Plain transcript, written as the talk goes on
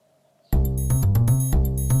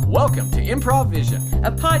Welcome to Improv Vision.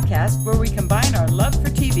 A podcast where we combine our love for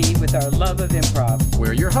TV with our love of improv.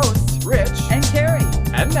 We're your hosts, Rich and Carrie.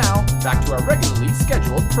 And now, back to our regularly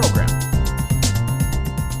scheduled program.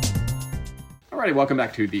 Alrighty, welcome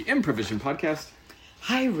back to the Improvision podcast.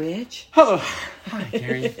 Hi, Rich. Hello. Hi,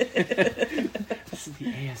 Carrie. This is the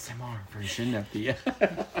ASMR version of the...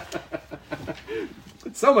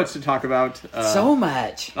 So much to talk about. So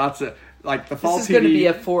much. Lots of... Like the fall TV... This is going to be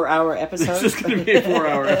a 4-hour episode. This is going to be a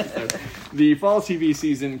 4-hour episode. The fall TV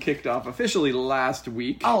season kicked off officially last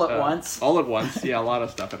week. All at once. All at once. Yeah, a lot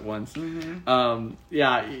of stuff at once. Mm-hmm.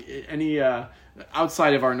 Any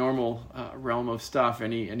outside of our normal realm of stuff,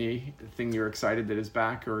 anything you're excited that is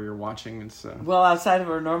back or you're watching? It's Well, outside of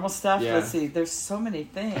our normal stuff, yeah. Let's see. There's so many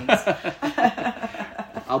things.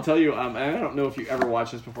 I'll tell you, and I don't know if you ever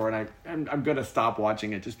watched this before, and I'm going to stop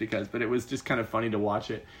watching it just because, but it was just kind of funny to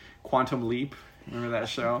watch it. Quantum Leap. Remember that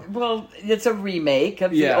show? Well, it's a remake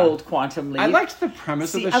of the old Quantum Leap. I liked the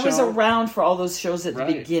premise of the show. I was around for all those shows at the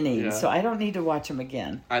beginning, so I don't need to watch them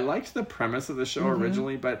again. I liked the premise of the show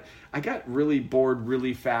originally, but I got really bored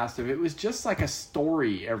really fast. It was just like a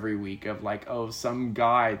story every week of like, some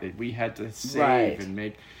guy that we had to save and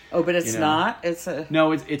make... Oh, but it's not? It's a...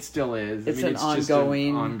 No, it still is. It's it's ongoing... just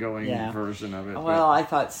an ongoing version of it. Well, I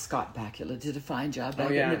thought Scott Bakula did a fine job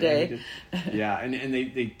back in the day. Yeah, and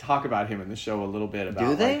they talk about him in the show a little bit. About,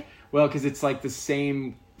 do they? Because it's like the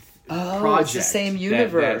same... it's the same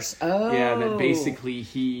universe. That basically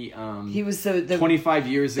he was the 25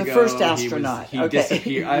 years ago. The first astronaut. He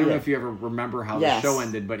disappeared. I don't know if you ever remember how the show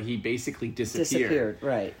ended, but he basically disappeared.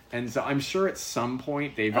 Right. And so I'm sure at some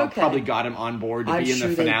point they've probably got him on board to be in the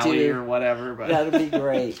finale or whatever. But that'll be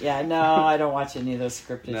great. Yeah, no, I don't watch any of those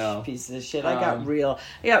scripted pieces of shit. I got real,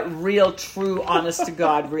 true, honest to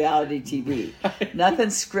God reality TV. Nothing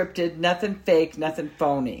scripted, nothing fake, nothing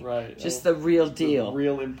phony. Right. Just the real deal. The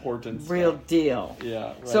real important. Real deal. Yeah.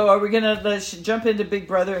 Right. So are we let's jump into Big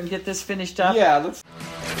Brother and get this finished up? Yeah, let's.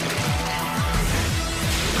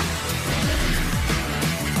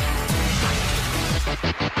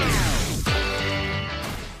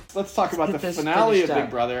 Let's talk about the finale of Big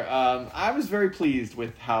Brother. I was very pleased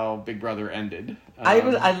with how Big Brother ended.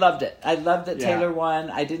 I loved it. I loved that Taylor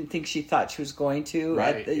won. I didn't think she thought she was going to.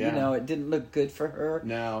 Right. You know, it didn't look good for her.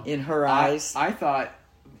 No. In her eyes. I thought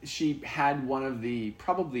she had one of the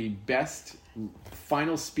probably best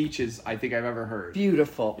final speeches I think I've ever heard.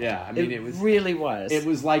 Beautiful. Yeah, I mean it was really was. It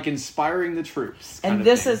was like inspiring the troops. And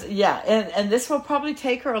this is and this will probably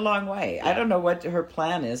take her a long way. Yeah. I don't know what her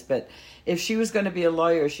plan is, but if she was going to be a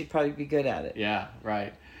lawyer, she'd probably be good at it. Yeah,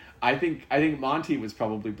 right. I think Monty was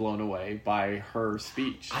probably blown away by her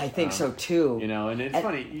speech. I think so too. You know, and it's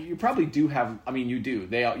funny. You probably do have. I mean, you do.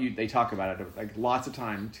 They talk about it like lots of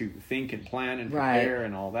time to think and plan and prepare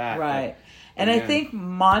and all that. Right. And I think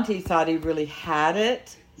Monty thought he really had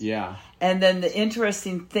it. Yeah. And then the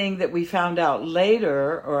interesting thing that we found out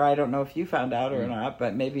later, or I don't know if you found out or not,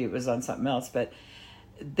 but maybe it was on something else, but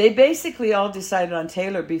they basically all decided on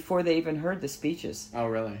Taylor before they even heard the speeches. Oh,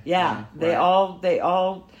 really? Yeah. They all,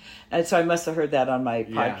 and so I must have heard that on my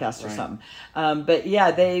podcast or something. But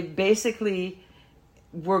yeah, they basically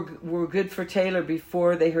were good for Taylor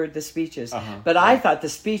before they heard the speeches. But I thought the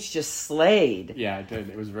speech just slayed. Yeah, it did.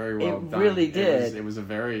 It was very well done. It really did. It was a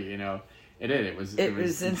very, it did. It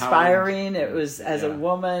was inspiring. It was as a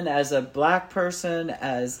woman, as a black person,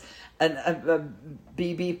 as a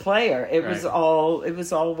BB player. It was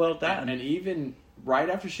all well done. And even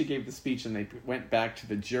right after she gave the speech and they went back to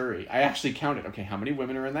the jury, I actually counted, okay, how many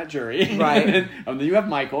women are in that jury? Right. And then you have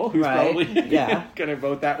Michael, who's probably going to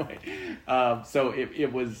vote that way. So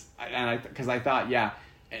it was, because I thought,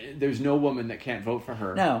 there's no woman that can't vote for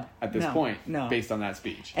her at this point based on that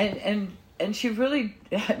speech. And she really,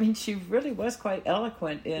 she really was quite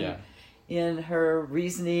eloquent in her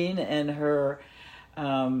reasoning and her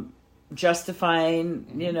justifying,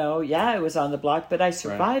 it was on the block, but I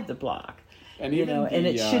survived the block. And and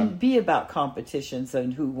it shouldn't be about competitions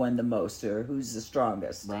and who won the most or who's the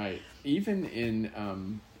strongest. Right. Even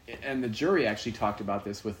in, and the jury actually talked about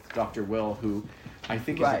this with Dr. Will, who I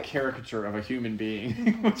think is a caricature of a human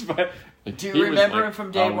being. Do you remember him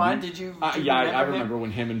from day one? Did you? I remember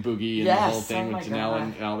when him and Boogie and the whole thing with Janelle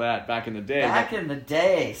and all that back in the day. In the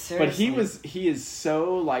day, seriously. But he is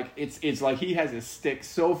so like it's like he has his stick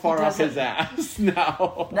so far up his ass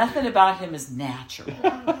now. Nothing about him is natural.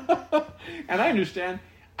 And I understand.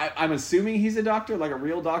 I'm assuming he's a doctor, like a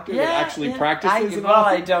real doctor that actually practices.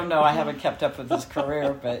 I don't know. I haven't kept up with his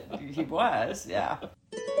career, but he was,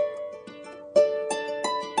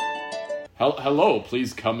 Hello,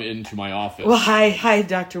 please come into my office. Well, hi,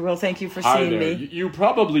 Dr. Will. Thank you for seeing me. You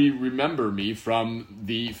probably remember me from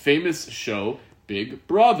the famous show Big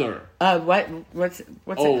Brother. What's it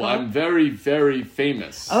called? I'm very, very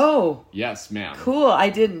famous. Oh. Yes, ma'am. Cool. I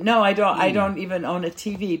didn't know. I don't even own a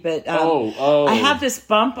TV, but I have this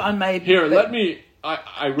bump on my... Here, let me...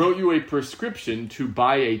 I wrote you a prescription to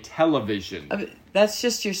buy a television. That's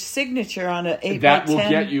just your signature on an 8x10 that will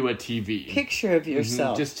get you a TV. Picture of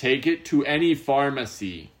yourself. Just take it to any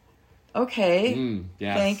pharmacy. Okay.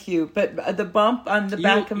 Yes. Thank you. But the bump on the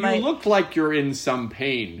back of my... You look like you're in some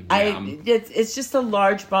pain, ma'am. It's just a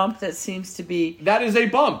large bump that seems to be... That is a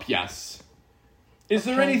bump, yes. Is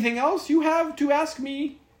there anything else you have to ask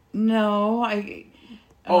me? No,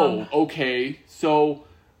 okay. So,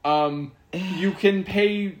 you can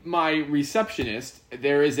pay my receptionist.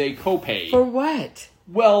 There is a copay. For what?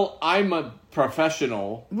 Well, I'm a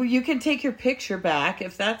professional. Well, you can take your picture back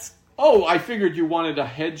if that's... Oh, I figured you wanted a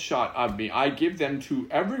headshot of me. I give them to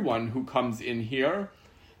everyone who comes in here.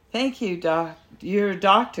 Thank you, Doc. You're a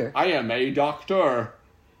doctor. I am a doctor.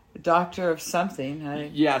 A doctor of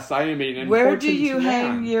something. Yes, I am an important Where do you man.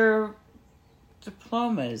 hang your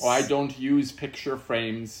diplomas? Oh, I don't use picture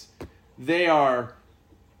frames. They are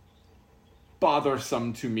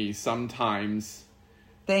bothersome to me sometimes.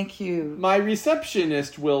 Thank you. My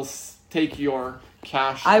receptionist will take your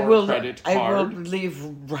cash or credit card. I will leave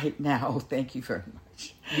right now. Thank you very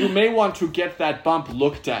much. You may want to get that bump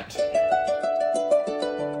looked at.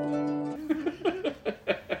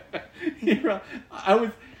 I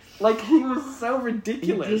was like, he was so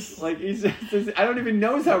ridiculous. I don't even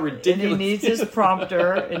know how ridiculous. And he needs his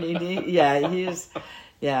prompter, and he is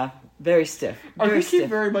very stiff. I think he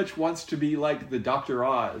very much wants to be like the Dr.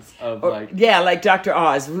 Oz of like Dr.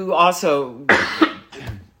 Oz, who also.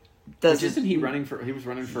 Which isn't he running for? He was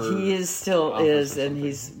running for. He is still is, and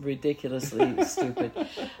he's ridiculously stupid.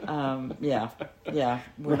 We're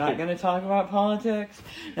not going to talk about politics.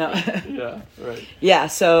 No. Yeah, right. Yeah.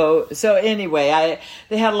 So anyway,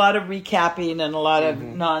 they had a lot of recapping and a lot of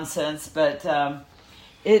nonsense, but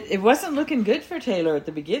it wasn't looking good for Taylor at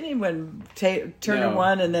the beginning when Turner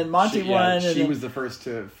won and then Monty won. She was the first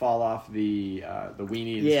to fall off the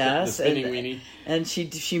weenie, the spinning weenie, and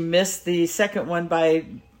she missed the second one by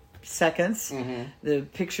seconds, the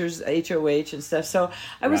pictures, HOH and stuff. So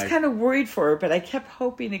I was kind of worried for her, but I kept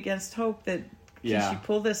hoping against hope that she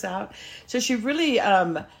pull this out. So she really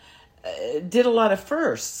did a lot of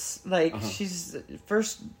firsts. Like she's the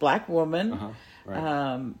first black woman.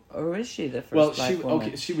 Right. Or is she the first black woman?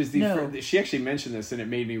 Okay, she was the first, she actually mentioned this, and it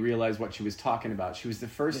made me realize what she was talking about. She was the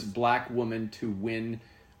first black woman to win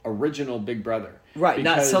original Big Brother. Right,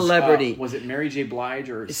 because, not celebrity. Was it Mary J. Blige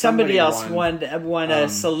or somebody else won a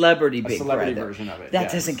celebrity Big Brother? A celebrity version of it.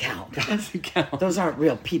 That doesn't count. That doesn't count. Those aren't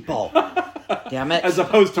real people. Damn it. As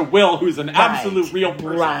opposed to Will, who's an absolute real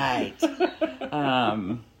person. Right.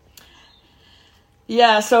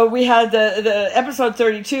 Yeah, so we had the episode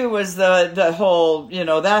 32 was the whole,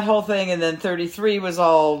 that whole thing, and then 33 was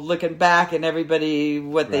all looking back and everybody,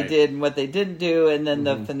 what they did and what they didn't do, and then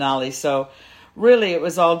the finale. So really, it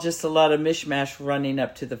was all just a lot of mishmash running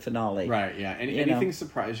up to the finale. Right, yeah. Anything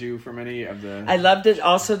surprise you from any of the... I loved it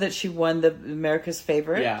also that she won the America's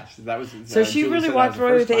Favorite. Yeah, that was... So she really walked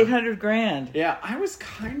away with $800,000. Yeah, I was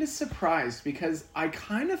kind of surprised because I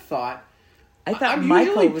kind of thought... I thought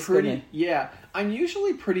Michael was pretty... Yeah, I'm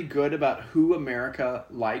usually pretty good about who America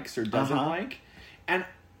likes or doesn't like. And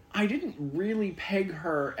I didn't really peg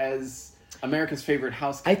her as... America's Favorite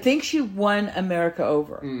house. I think she won America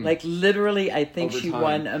over. Like literally, I think she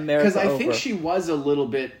won America over. Because I think she was a little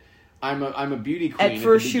bit. I'm a beauty queen. At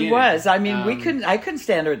first, she was. I mean, I couldn't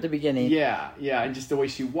stand her at the beginning. Yeah, and just the way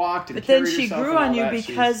she walked and but then she grew on you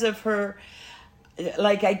because of her.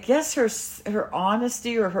 Like I guess her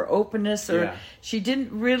honesty or her openness, or she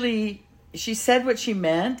didn't really. She said what she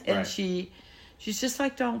meant, and she's just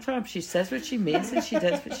like Donald Trump. She says what she means, and she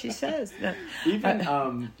does what she says. Even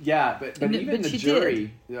but even the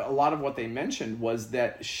jury, a lot of what they mentioned was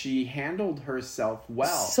that she handled herself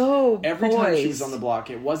well. So every time she was on the block,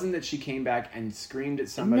 it wasn't that she came back and screamed at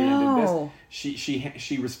somebody and did this.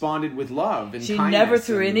 She responded with love and she kindness. Never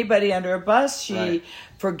threw anybody under a bus. She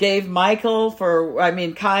forgave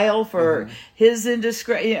Kyle for his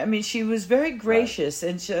indiscretion. I mean, she was very gracious,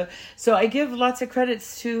 and so I give lots of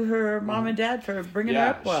credits to her mom and dad for her bringing her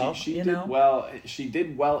up well. She did well. She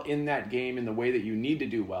did well in that game in the way that you need to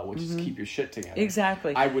do well, which is keep your shit together.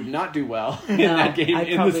 Exactly. I would not do well in that game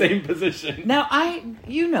the same position. Now,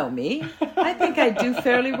 you know me. I think I do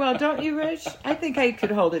fairly well, don't you, Rich? I think I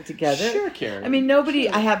could hold it together. Sure, Karen. I mean,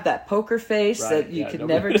 I have that poker face that you could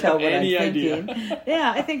never tell what I'm thinking.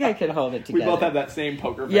 Yeah, I think I could hold it together. We both have that same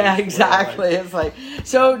poker face. Yeah, exactly. It's like,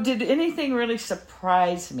 so did anything really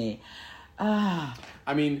surprise me? I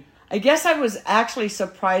mean, I guess I was actually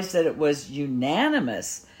surprised that it was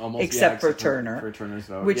unanimous, except for Turner. For Turner's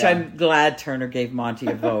vote. Which I'm glad Turner gave Monty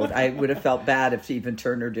a vote. I would have felt bad if even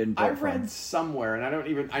Turner didn't vote for him. I read somewhere,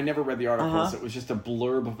 and I never read the article, so it was just a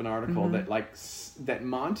blurb of an article that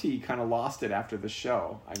Monty kind of lost it after the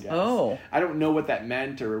show, I guess. Oh. I don't know what that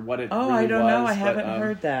meant or what it really was. I don't know. I haven't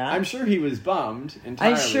heard that. I'm sure he was bummed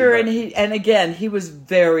entirely. I'm sure, and again, he was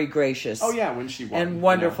very gracious. Oh, yeah, when she won. And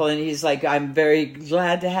wonderful, and he's like, I'm very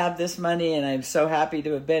glad to have this money, and I'm so happy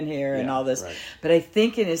to have been here and all this. Right. But I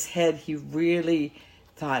think in his head, he really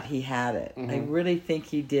thought he had it. I really think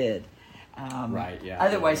he did. Right, yeah.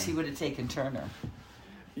 Otherwise, he would have taken Turner.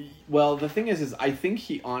 Well, the thing is I think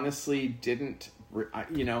he honestly didn't...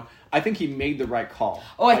 I think he made the right call.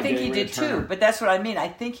 Oh, I think he did too. But that's what I mean. I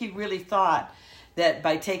think he really thought that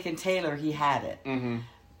by taking Taylor, he had it. Mm-hmm.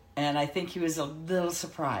 And I think he was a little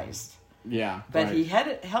surprised. Yeah. But he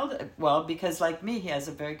held it well because, like me, he has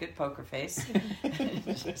a very good poker face.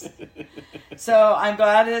 So I'm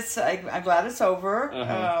glad it's over.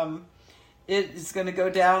 Uh-huh. It's going to go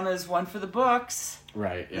down as one for the books.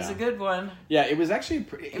 Right. Yeah. It's a good one. Yeah, it was actually.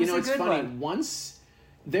 It's funny. Once.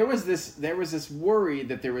 There was this worry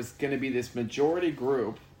that there was going to be this majority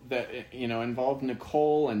group that involved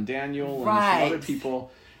Nicole and Daniel and some other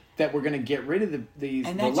people that were going to get rid of the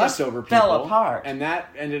leftover people. Fell apart, and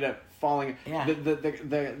that ended up falling. Yeah.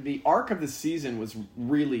 The arc of the season was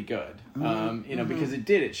really good. Because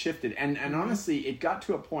it shifted, and honestly, it got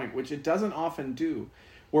to a point which it doesn't often do,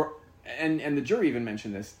 where. And the jury even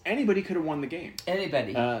mentioned this. Anybody could have won the game.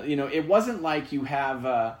 Anybody. It wasn't like you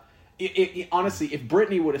have. Honestly, if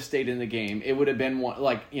Brittany would have stayed in the game, it would have been one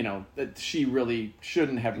that she really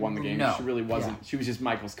shouldn't have won the game. No. She really wasn't. Yeah. She was just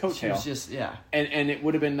Michael's coattail. She was just And it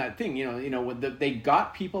would have been that thing. They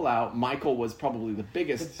got people out. Michael was probably the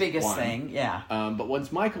biggest one. Thing. Yeah. But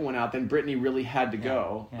once Michael went out, then Brittany really had to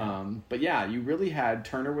go. Yeah. But yeah, you really had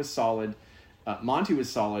Turner was solid. Monty was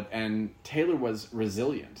solid, and Taylor was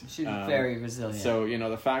resilient. She was very resilient. So,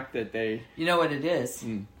 the fact that they... You know what it is?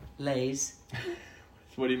 Lay's.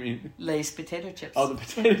 What do you mean? Lay's potato chips. Oh, the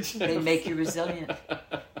potato chips. They make you resilient.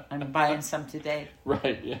 I'm buying some today.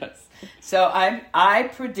 Right, yes. So I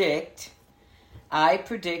predict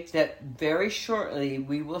that very shortly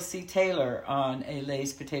we will see Taylor on a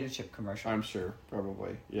Lay's potato chip commercial. I'm sure,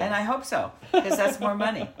 probably. Yeah. And I hope so, because that's more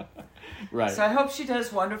money. Right. So I hope she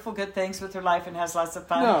does wonderful, good things with her life and has lots of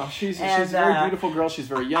fun. No, she's a very beautiful girl. She's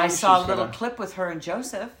very young. I saw a little clip with her and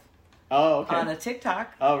Joseph. Oh, okay. On a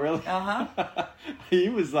TikTok. Oh, really? Uh-huh. He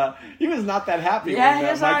was not that happy. Yeah, when,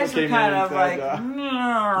 his Michael eyes were came kind in of and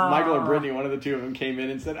like, Michael or Brittany, one of the two of them came in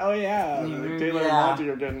and said, "Oh yeah, Taylor and Monty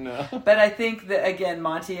are getting." But I think that again,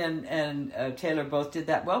 Monty and Taylor both did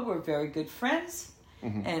that well. We're very good friends,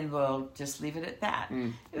 and we'll just leave it at that.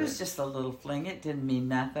 It was just a little fling. It didn't mean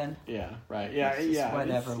nothing. Yeah, right. Yeah, yeah.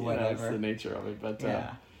 Whatever. It's the nature of it, but.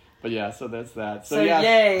 Yeah. But yeah, so that's that. So yeah,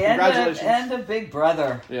 yay, congratulations. And a big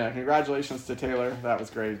brother. Yeah, congratulations to Taylor. That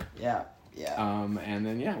was great. Yeah. And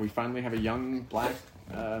then we finally have a young black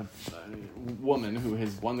woman who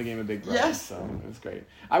has won the game of Big Brother. Yes. So it was great.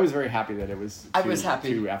 I was very happy that it was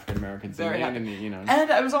two African Americans. Very happy.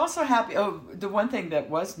 And I was also happy. Oh, the one thing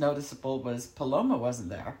that was noticeable was Paloma wasn't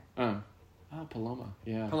there. Oh, Paloma,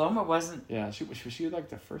 yeah. Paloma wasn't... Yeah, was she like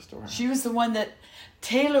the first or... She was the one that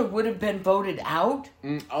Taylor would have been voted out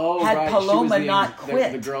had Paloma not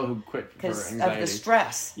quit. The girl who quit for anxiety. Because of the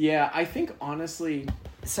stress. Yeah, I think honestly...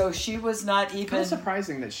 So she was not even... It's kind of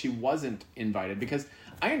surprising that she wasn't invited because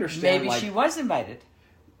I understand... Maybe she was invited.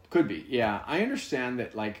 Could be, yeah. I understand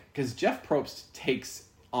that because Jeff Probst takes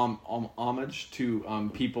homage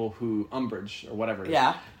to people who... Umbrage or whatever it is.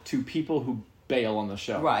 Yeah. To people who... bail on the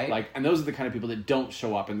show, right? And those are the kind of people that don't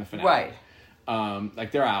show up in the finale, right?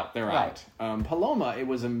 They're out. Paloma, it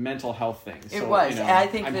was a mental health thing. So, it was. I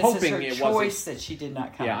think this is her choice that she did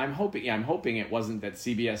not come. Yeah, I'm hoping it wasn't that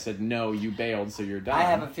CBS said no, you bailed, so you're done. I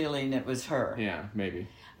have a feeling it was her. Yeah, maybe.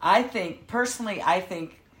 I think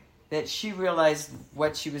that she realized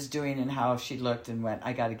what she was doing and how she looked and went,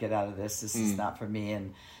 I got to get out of this. This is not for me.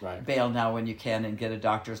 And bail now when you can and get a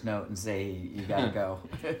doctor's note and say, you got to go.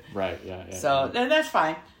 Right, yeah. So, and that's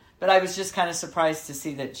fine. But I was just kind of surprised to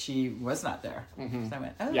see that she was not there. Mm-hmm. So I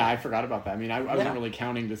went, oh. Yeah, I forgot about that. I mean, I wasn't really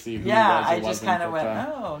counting to see who was or I just kind of went,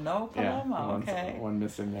 no Paloma, okay. One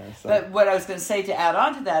missing there. So. But what I was going to say to add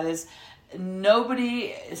on to that is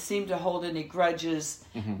nobody seemed to hold any grudges.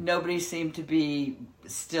 Mm-hmm. Nobody seemed to be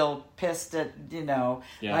still pissed at,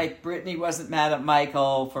 like Brittany wasn't mad at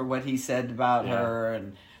Michael for what he said about her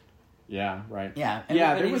and... Yeah, right. Yeah,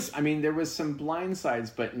 there was some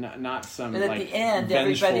blindsides, but not some. But at the end,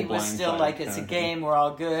 everybody was still like, "It's a game. We're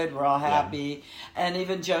all good. We're all happy." And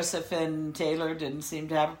even Joseph and Taylor didn't seem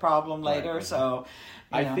to have a problem later. Right. So,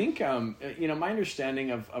 I think my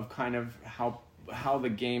understanding of kind of how the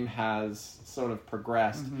game has sort of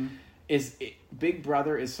progressed is Big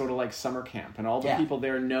Brother is sort of like summer camp, and all the people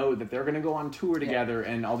there know that they're going to go on tour together,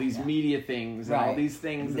 and all these media things and all these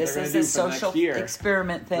things that they're going to do for next year. This is a social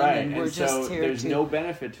experiment thing, and we're just here. There's no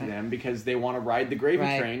benefit to them because they want to ride the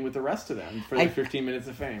gravy train with the rest of them for their 15 minutes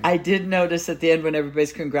of fame. I did notice at the end when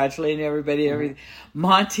everybody's congratulating everybody,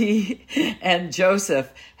 Monty and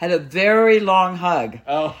Joseph had a very long hug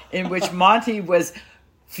in which Monty was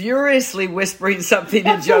furiously whispering something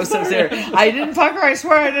in Joseph's ear. I didn't fuck her, I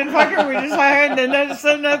swear I didn't fuck her. We just fucked and then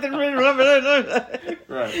said nothing.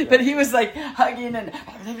 Right. But he was like hugging and...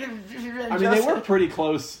 I mean, they were pretty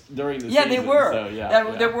close during the season. Yeah, they were.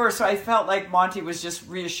 So, They were. So I felt like Monty was just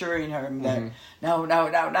reassuring her that, no,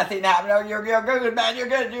 nothing happened. No, you're good, man. You're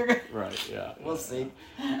good. Right, yeah. We'll see.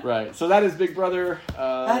 Right. So that is Big Brother.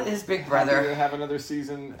 That is Big Brother. We have another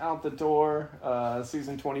season out the door.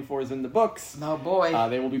 Season 24 is in the books. Oh, boy.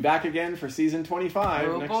 They will be back again for season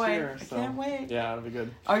 25 next year. I can't wait. Yeah, it'll be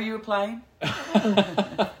good. Are you applying?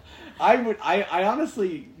 I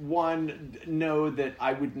honestly, know that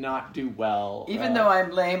I would not do well. Even though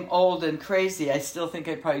I'm lame, old, and crazy, I still think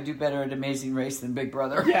I'd probably do better at Amazing Race than Big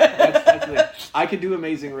Brother. Yeah, I could do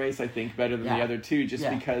Amazing Race, I think, better than the other two, just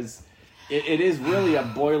because it is really a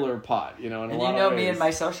boiler pot, in a lot of ways. And you know me and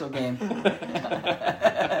my social game.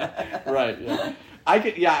 Right, yeah.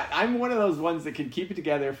 I'm one of those ones that can keep it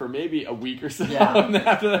together for maybe a week or so. Yeah. And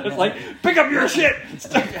after that, it's like, pick up your shit!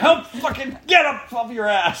 Help fucking get up off your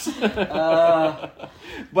ass!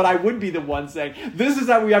 But I would be the one saying, this is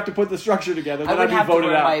how we have to put the structure together. Then I would have to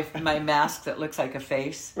wear out. my mask that looks like a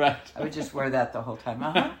face. Right. I would just wear that the whole time.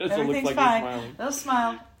 Everything's like fine. They'll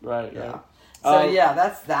smile. Right, yeah. Right. So,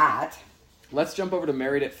 that's that. Let's jump over to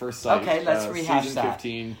Married at First Sight. Okay, let's rehash season that.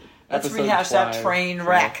 15. Let's rehash that train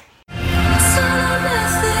wreck.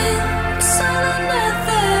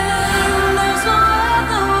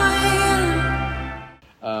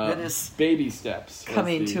 Baby steps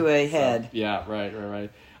coming to a head. Yeah, right.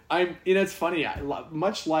 It's funny.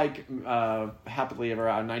 Much like Happily Ever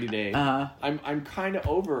After 90 Day. I'm kind of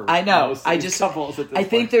over. I know. Most of these couples at this point.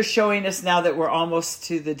 think they're showing us now that we're almost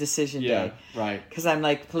to the decision day. Yeah, right. Because I'm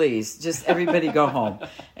like, please, just everybody go home.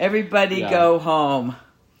 Everybody go home.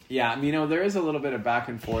 Yeah, there is a little bit of back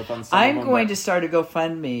and forth on some I'm of them. going to start a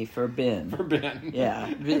GoFundMe for Ben. Yeah.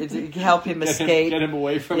 Help him escape. Get him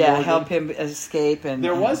away from Morgan. Help him escape. And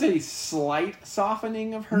there was a slight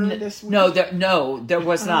softening of her this week. No, there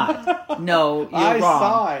was not. No, you're wrong. I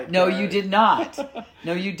saw it. No, you did not.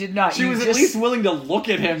 No, you did not. She was at least willing to look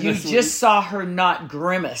at him this week. You just saw her not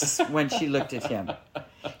grimace when she looked at him.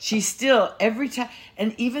 She still, every time,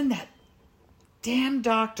 and even that damn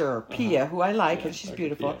doctor, Pia, who I like, and she's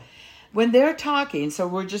beautiful. Pia. When they're talking, so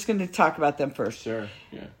we're just going to talk about them first. Sure,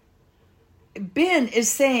 yeah. Ben is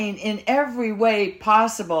saying in every way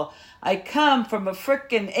possible, I come from a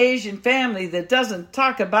frickin' Asian family that doesn't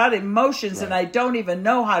talk about emotions, and I don't even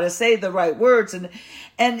know how to say the right words.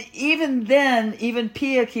 And even then, even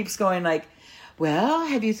Pia keeps going like, well,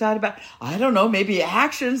 have you thought about, I don't know, maybe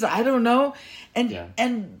actions, I don't know.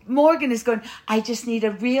 And Morgan is going, I just need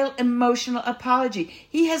a real emotional apology.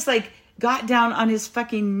 He has got down on his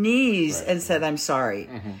fucking knees and said, I'm sorry.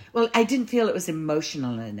 Mm-hmm. Well, I didn't feel it was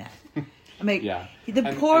emotional enough. I mean,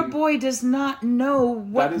 the poor boy does not know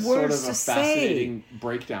what words to say. That is sort of a fascinating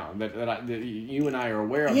breakdown that you and I are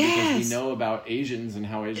aware of because we know about Asians and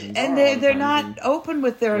how Asians are. And they're not open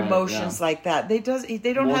with their emotions like that. They don't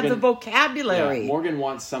have the vocabulary. Yeah, Morgan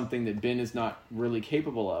wants something that Ben is not really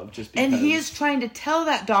capable of just because. And he is trying to tell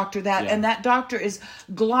that doctor that, and that doctor is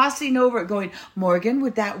glossing over it going, Morgan,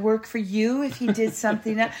 would that work for you if he did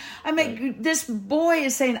something? I mean, this boy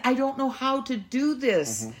is saying, I don't know how to do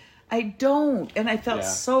this. Mm-hmm. I don't. And I felt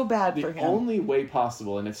so bad for him. The only way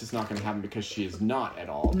possible, and it's just not going to happen because she is not at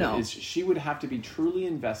all, is she would have to be truly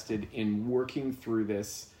invested in working through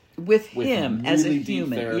this with him really as a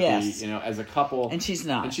human, therapy, as a couple. And she's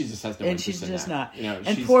not. And she just has no interest in that. And she's just not.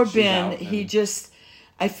 And poor Ben,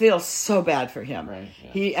 I feel so bad for him. Right.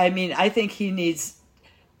 Yeah. I think he needs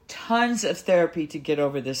tons of therapy to get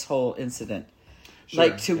over this whole incident. Sure,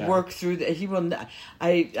 like to work through the, he will.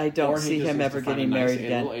 I don't see him ever getting married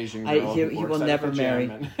again. He will never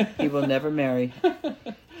marry. He will never marry.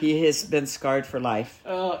 He has been scarred for life.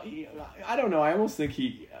 I don't know. I almost think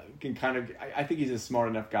he can kind of. I think he's a smart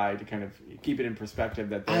enough guy to kind of keep it in perspective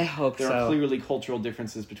that there are clearly cultural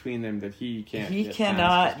differences between them that he can't. He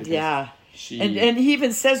cannot. Yeah. And he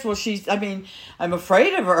even says, well, I'm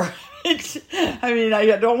afraid of her. I mean, I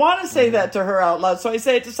don't want to say that to her out loud, so I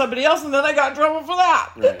say it to somebody else, and then I got in trouble for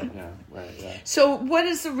that. Right. So what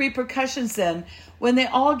is the repercussions then when they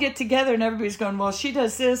all get together and everybody's going, well, she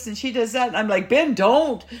does this and she does that? And I'm like, Ben,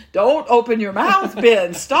 don't open your mouth,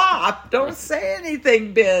 Ben. Stop. Don't say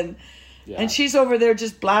anything, Ben. Yeah. And she's over there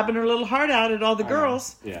just blabbing her little heart out at all the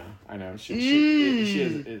girls. Yeah, I know. She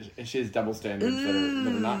has double standards that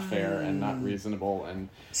are not fair and not reasonable. And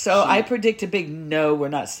so I predict a big no, we're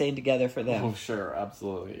not staying together for them. Oh, sure.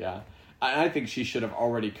 Absolutely, yeah. I think she should have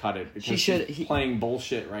already cut it because she's playing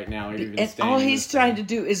bullshit right now. And all he's trying to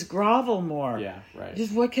do is grovel more. Yeah, right.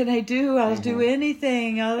 Just what can I do? I'll do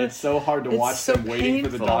anything. It's so hard to watch them waiting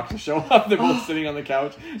for the doc to show up. They're both sitting on the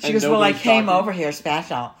couch. She goes, well, I came over here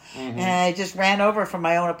special. And I just ran over from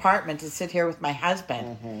my own apartment to sit here with my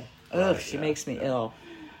husband. Ugh, she makes me ill.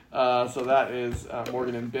 So that is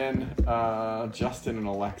Morgan and Ben, Justin and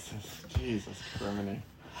Alexis. Jesus criminy.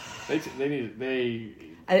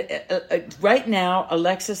 Right now,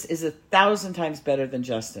 Alexis is 1,000 times better than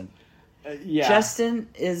Justin. Justin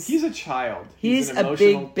is... He's a child. He's an a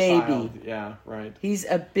big baby. Child. Yeah, right. He's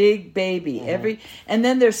a big baby. And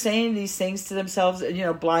then they're saying these things to themselves,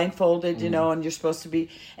 blindfolded, and you're supposed to be...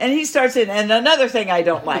 And he starts in, and another thing I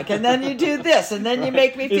don't like, and then you do this, and then you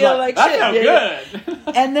make me feel like shit. That sounds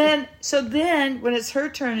good. And then, when it's her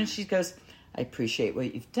turn, and she goes... I appreciate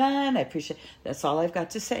what you've done. That's all I've got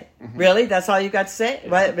to say. Really? That's all you got to say?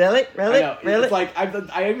 What? Really? It's like,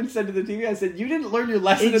 I even said to the TV, I said, you didn't learn your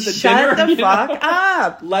lesson at the dinner. Shut the fuck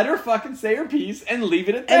up. Let her fucking say her piece and leave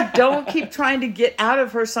it at that. And don't keep trying to get out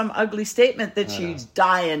of her some ugly statement that she's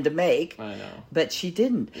dying to make. I know. But she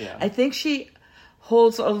didn't. Yeah. I think she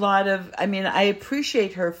holds a lot of... I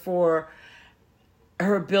appreciate her for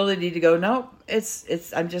her ability to go, no,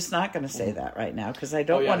 I'm just not going to say that right now because I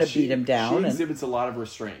don't want to beat him down. She exhibits a lot of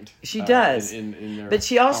restraint. She does. In their but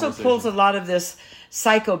she also pulls a lot of this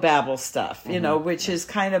psychobabble stuff, which is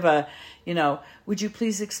kind of a, would you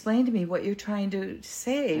please explain to me what you're trying to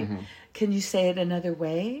say? Can you say it another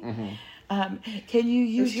way? Can you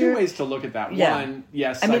use There's two ways to look at that. Yeah. One,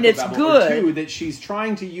 yes, it's good. Or two, that she's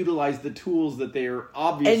trying to utilize the tools that they are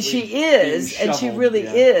obviously and she is, and she really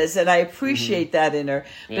is, and I appreciate that in her.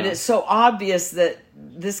 But it's so obvious that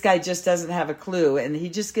this guy just doesn't have a clue, and he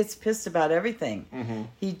just gets pissed about everything.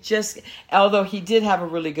 Although he did have a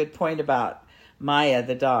really good point about Maya,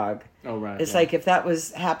 the dog. Oh, right. It's like if that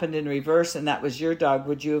happened in reverse and that was your dog,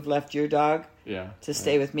 would you have left your dog to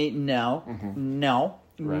stay with me? No. No.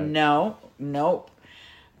 Right. No, nope.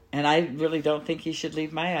 And I really don't think he should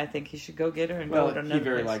leave Maya. I think he should go get her and go to another place. He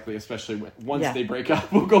very likely, especially once they break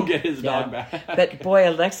up, will go get his dog back. But boy,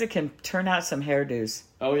 Alexa can turn out some hairdos.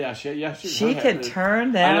 Oh yeah, she can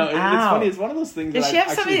turn them out. It's funny. It's one of those things. Does she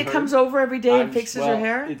have somebody that comes over every day and fixes her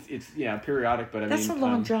hair? It's periodic, but that's a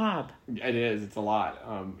long job. It is. It's a lot.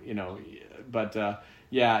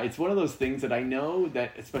 It's one of those things that I know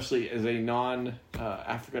that, especially as a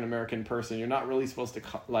non-African American person, you're not really supposed to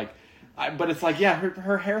but it's like,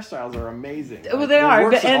 her hairstyles are amazing. Well, they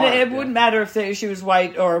are, and it wouldn't matter if she was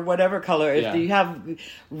white or whatever color. If you have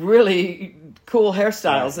really cool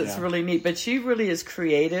hairstyles, it's really neat. But she really is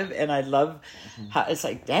creative, and I love how it's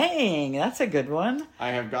like, dang, that's a good one. I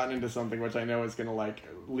have gotten into something which I know is going to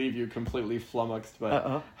leave you completely flummoxed,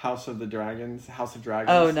 but House of Dragons.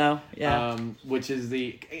 Oh no, yeah. Which is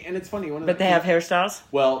and it's funny. But they have hairstyles.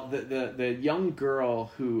 Well, the young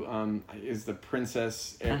girl who is the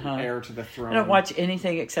princess heir to the throne. I don't watch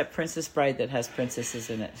anything except Princess Bride that has princesses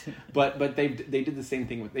in it. but they did the same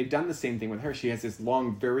thing they've done the same thing with her. She has this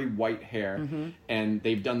long, very white hair, and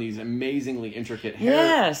they've done these amazingly intricate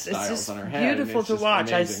hair styles on her head. Beautiful to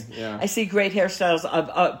watch. I see great hairstyles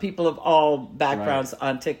of people of all backgrounds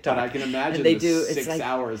on TikTok. But I can imagine the 6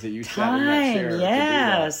 hours that you sat in that chair to do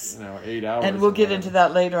that. 8 hours. And we'll get into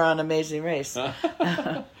that later on Amazing Race.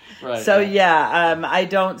 Right. So I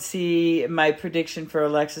don't see my prediction for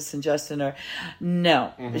Alexis and Justin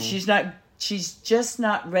no. She's not. She's just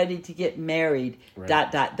not ready to get married.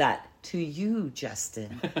 Right. ... To you,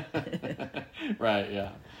 Justin. Right. Yeah.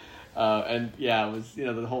 And yeah, it was,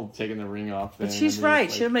 the whole taking the ring off thing. But she's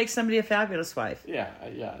right. She'll make somebody a fabulous wife. Yeah.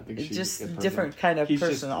 I think she's just a different kind of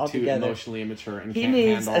person altogether. He's just too emotionally immature and he can't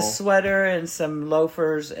needs handle... a sweater and some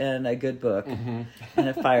loafers and a good book and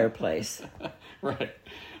a fireplace. Right.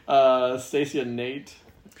 Stacey and Nate.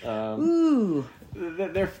 Ooh.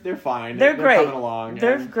 They're fine. They're great. Coming along.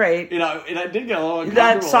 They're great. And I did get a little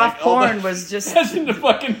uncomfortable. That soft porn was just... As in the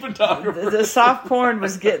fucking photographer. The soft porn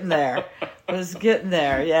was getting there.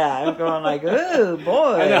 Yeah. I'm going like, ooh,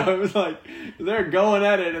 boy. I know. It was like, they're going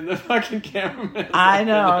at it and the fucking cameraman... I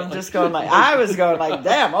know. I'm just going like... I was going like,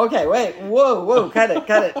 damn, okay, wait. Whoa. Cut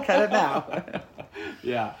it now.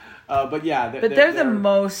 Yeah. But yeah. They're the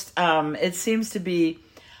most... it seems to be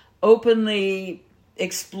openly...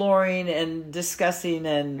 exploring and discussing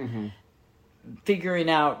and figuring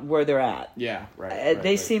out where they're at. Yeah, right.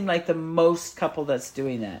 They seem like the most couple that's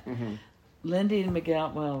doing that. Lindy and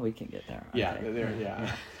Miguel, well, we can get there. Yeah,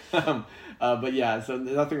 yeah. But yeah, so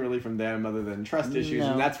nothing really from them other than trust issues,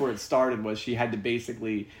 and that's where it started. Was she had to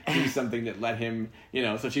basically do something that let him,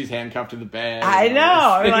 so she's handcuffed to the bed. I know.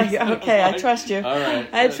 I'm like, okay, I trust you. All right,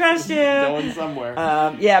 I trust you. Going somewhere.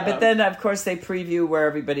 But then of course they preview where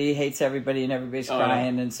everybody hates everybody and everybody's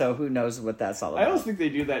crying, and so who knows what that's all about. I always think they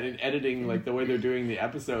do that in editing, like the way they're doing the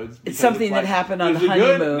episodes. It's something that happened on the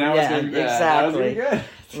honeymoon. Yeah, exactly. Good.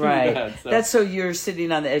 Right. Bad, so. That's so you're sitting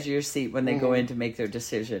on the edge of your seat when they go in to make their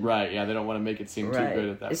decision. Right. Yeah. They don't want to make it seem too good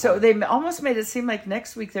at that point. So they almost made it seem like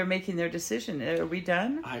next week they're making their decision. Are we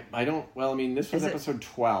done? I don't. Well, I mean, this was episode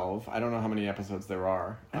 12. I don't know how many episodes there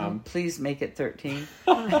are. Please make it 13.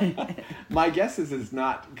 My guess is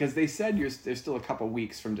not, because they said there's still a couple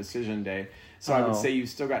weeks from decision day. So I would say you've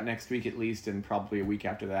still got next week at least, and probably a week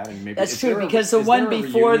after that, and maybe that's true, because the one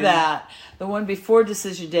before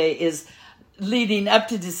decision day is leading up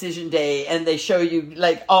to decision day, and they show you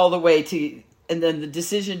like all the way to, and then the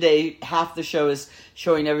decision day, half the show is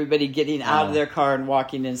showing everybody getting out of their car and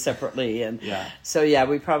walking in separately, and so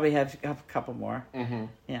we probably have a couple more.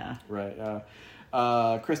 Yeah, right.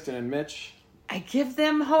 Kristen and Mitch, I give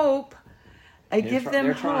them hope.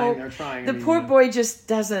 They're trying. The poor boy just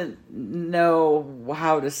doesn't know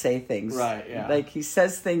how to say things. Right, yeah. Like he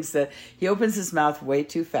says things that he opens his mouth way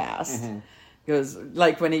too fast. Goes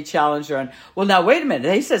like when he challenged her on, well, now wait a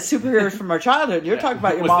minute. He said superheroes from our childhood. You're talking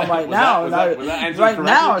about your mom right now. Right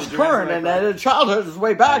now it's current, and childhood is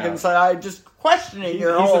way back. And so I'm just questioning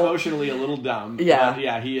your whole... He's emotionally a little dumb. Yeah.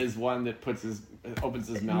 But he is one that opens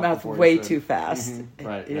his mouth way too fast.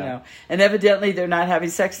 Right. You know, and evidently they're not having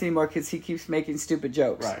sex anymore because he keeps making stupid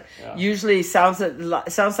jokes. Right. Yeah. Usually sounds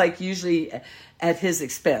like at his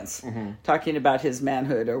expense, talking about his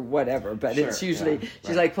manhood or whatever. But it's usually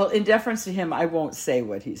she's like, well, in deference to him, I won't say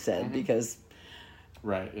what he said because.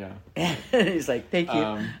 Right. Yeah. He's like, thank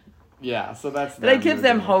you. Yeah. So that's. But I give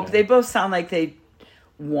them hope. Okay. They both sound like they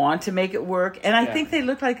want to make it work, and I think they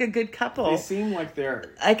look like a good couple. They seem like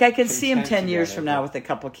they're I can see them 10 years from now with a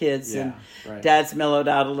couple kids, and Dad's mellowed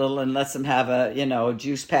out a little and lets them have a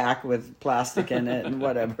juice pack with plastic in it and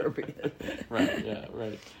whatever. Right. Yeah.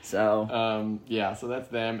 Right. So so that's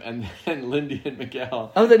them, and then Lindy and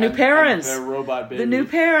Miguel. Oh, the new parents. And their robot baby. The new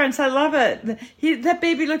parents. I love it. That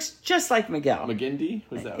baby looks just like Miguel. McGindy?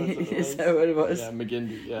 Was that what it was? Is that what it was? Yeah,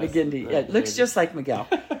 McGindy. Yes. McGindy. Right, looks just like Miguel.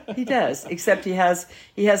 He does, except he has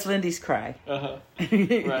Lindy's cry. Right.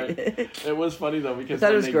 It was funny though, because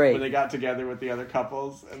when they got together with the other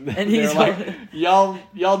couples, and he's like, y'all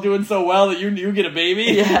doing so well that you get a baby.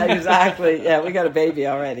 Yeah, exactly. Yeah, we got a baby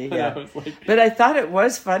already. Yeah. But I thought it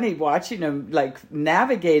was funny watching them like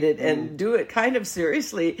navigate it and do it kind of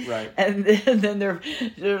seriously. Right. And then they're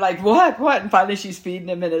like, what? And finally she's feeding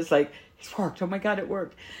him, and it's like, it worked. Oh my God, it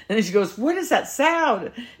worked. And then she goes, what is that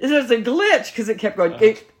sound? It was a glitch because it kept going,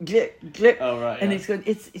 glitch. Oh, right. And he's going,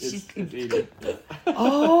 it's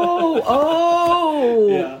oh.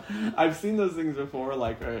 Yeah. I've seen those things before,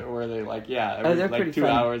 like, where they, like, every like 2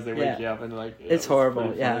 hours they wake you up and, like, it's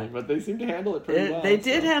horrible. Yeah. But they seem to handle it pretty well. They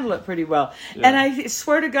did handle it pretty well. Yeah. And I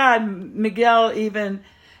swear to God, Miguel, even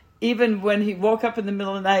when he woke up in the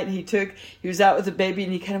middle of the night and he was out with the baby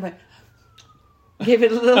and he kind of went, gave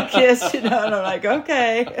it a little kiss, and I'm like,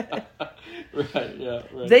 okay. Right, yeah,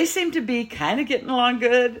 right. They seem to be kind of getting along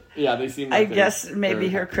good. Yeah, they seem like I guess maybe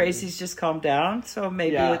her crazy's just calmed down, so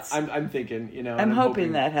maybe it's... I'm thinking, I'm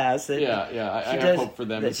hoping that has it. Yeah, I have hope for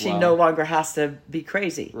them as well. That she no longer has to be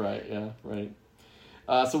crazy. Right, yeah, right.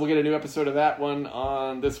 So we'll get a new episode of that one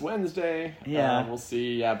on this Wednesday. Yeah. We'll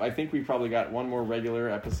see. Yeah, I think we probably got one more regular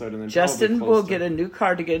episode. And then Justin will get a new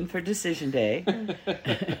cardigan for Decision Day.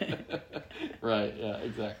 Right, yeah,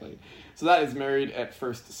 exactly. So that is Married at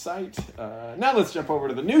First Sight. Now let's jump over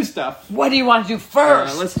to the new stuff. What do you want to do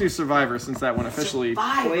first? Let's do Survivor, since that one officially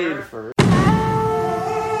played first.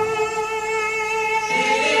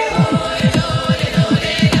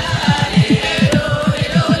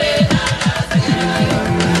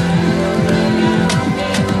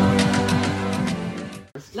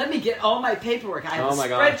 Let me get all my paperwork. I have a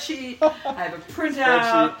spreadsheet. I have a printout.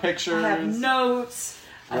 Spreadsheet, pictures. I have notes.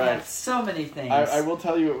 I have so many things. I will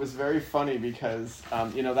tell you, it was very funny because,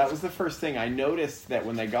 that was the first thing. I noticed that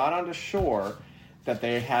when they got onto shore, that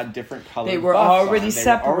they had different colored They were buffs already on.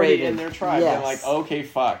 separated. They were already in their tribe. Yes. I'm like, okay,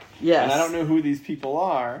 fuck. Yes. And I don't know who these people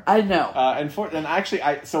are. I know. And actually,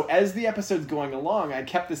 so as the episode's going along, I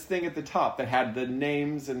kept this thing at the top that had the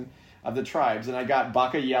names of the tribes, and I got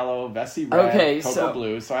Baka Yellow, Vessi Red, Coco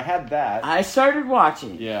Blue, so I had that. I started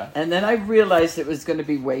watching, and then I realized it was going to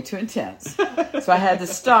be way too intense. So I had to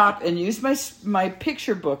stop and use my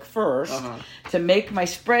picture book first to make my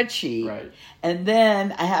spreadsheet, right. And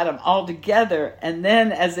then I had them all together, and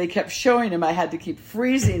then as they kept showing them, I had to keep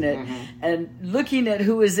freezing it and looking at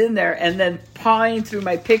who was in there, and then pawing through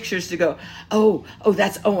my pictures to go, oh,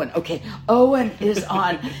 that's Owen. Okay, Owen is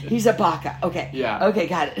on. He's a Baka. Okay, okay,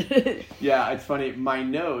 got it. Yeah, it's funny. My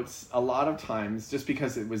notes, a lot of times, just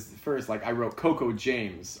because it was first, like I wrote Coco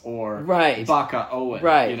James or Baka Owen.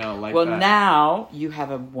 Right. Well, that. Now you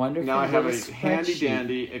have a wonderful Now I have a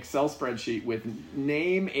handy-dandy Excel spreadsheet with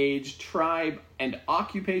name, age, tribe, and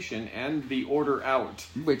occupation, and the order out.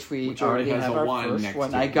 Which already has have our first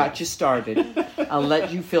one. I got you started. I'll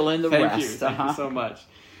let you fill in the rest. Thank you so much.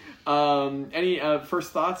 Any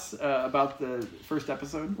first thoughts about the first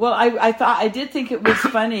episode? Well, I did think it was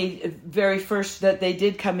funny very first that they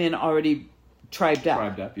did come in already tribed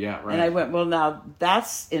up. Yeah, right. And I went, well, now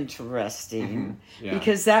that's interesting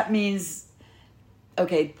because that means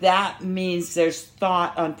there's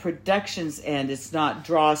thought on production's end. It's not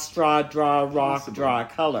draw straw, draw rock, draw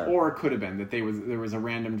color. Or it could have been that there was a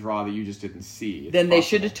random draw that you just didn't see. Then they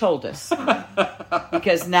should have told us.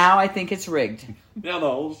 Because now I think it's rigged. Now the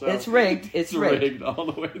whole show. It's rigged. It's rigged all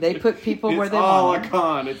the way. They put people where they want. It's all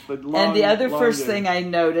want. a con. It's the long, and the other long first game. thing I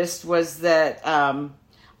noticed was that I'm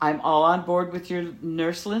all on board with your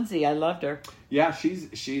nurse, Lindsay. I loved her. Yeah,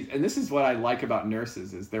 she's, and this is what I like about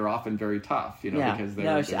nurses is they're often very tough, because they're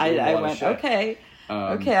I went, okay,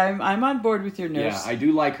 I'm on board with your nurse. Yeah, I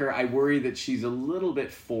do like her. I worry that she's a little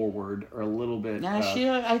bit forward or a little bit. I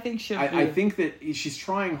think she'll. I think that she's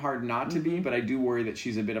trying hard not to be, but I do worry that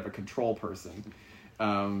she's a bit of a control person.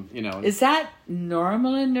 Is that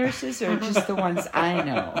normal in nurses or just the ones I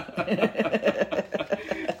know?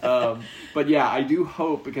 But yeah, I do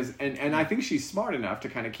hope because and I think she's smart enough to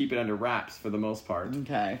kind of keep it under wraps for the most part.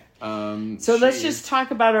 Okay. So let's just talk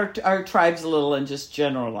about our tribes a little and just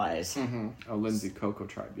generalize. Oh, Lindsay Coco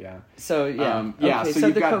tribe, yeah. So yeah, okay, so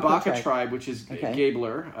you've got Baka tribe, which is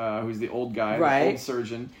Gabler, who's the old guy, the old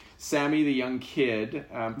surgeon. Sammy, the young kid,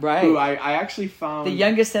 who I actually found the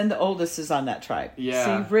youngest and the oldest is on that tribe.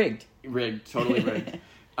 Yeah, see, rigged, totally rigged.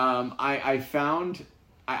 I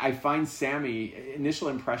find Sammy, initial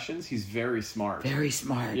impressions, he's very smart. Very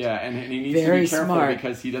smart. Yeah, and he needs to be careful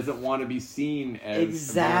because he doesn't want to be seen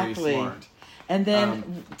as very smart. And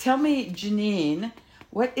then tell me, Janine,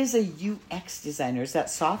 what is a UX designer? Is that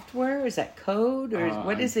software? Is that code? Or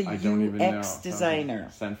what is a UX designer?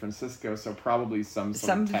 San Francisco, so probably some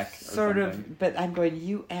sort of tech or something. But I'm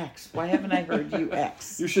going UX. Why haven't I heard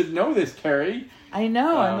UX? You should know this, Carrie. I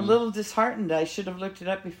know. I'm a little disheartened. I should have looked it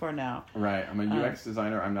up before now. Right. I'm a UX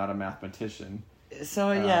designer. I'm not a mathematician.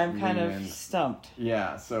 So, yeah, I'm kind of stumped.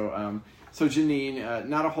 Yeah. So Janine,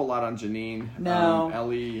 not a whole lot on Janine. No.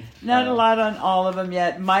 Ellie. Not a lot on all of them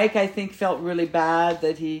yet. Mike, I think, felt really bad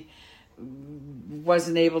that he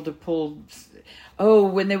wasn't able to pull... Oh,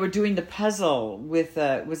 when they were doing the puzzle with...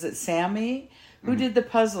 was it Sammy? Who did the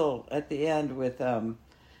puzzle at the end with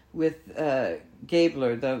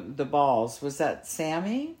Gabler, the balls? Was that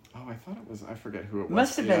Sammy? Oh, I thought it was. I forget who it was.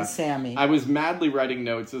 Must have been Sammy. I was madly writing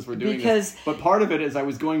notes as we're doing this. But part of it is I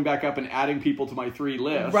was going back up and adding people to my 3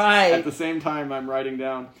 lists. Right. At the same time, I'm writing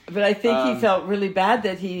down. But I think he felt really bad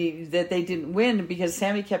that they didn't win because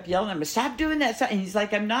Sammy kept yelling at him, "Stop doing that!" And he's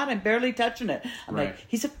like, "I'm not. I'm barely touching it." I'm like,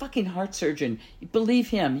 "He's a fucking heart surgeon. Believe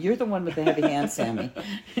him. You're the one with the heavy hands, Sammy."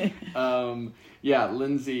 Yeah,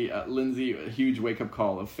 Lindsay, a huge wake-up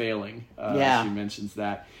call of failing. She mentions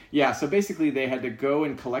that. Yeah, so basically they had to go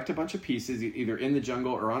and collect a bunch of pieces, either in the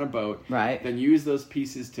jungle or on a boat. Right. Then use those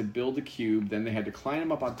pieces to build a cube. Then they had to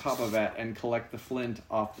climb up on top of it and collect the flint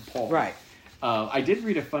off the pole. Right. I did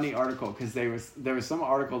read a funny article because there was some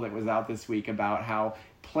article that was out this week about how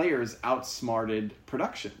players outsmarted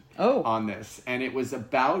production on this, and it was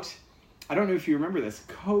about. I don't know if you remember this.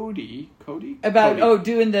 Cody about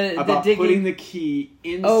doing the digging, putting the key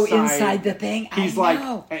inside. Oh, inside the thing. He's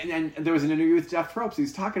and there was an interview with Jeff Probst.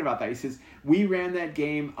 He's talking about that. He says we ran that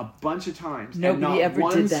game a bunch of times. Nobody ever did that.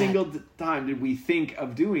 One single time did we think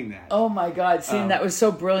of doing that. Oh my God! See, that was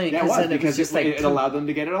so brilliant. Yeah, because it allowed them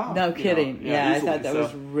to get it off. No kidding. Yeah, I thought that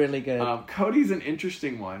was really good. Cody's an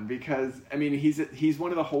interesting one because I mean he's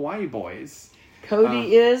one of the Hawaii boys.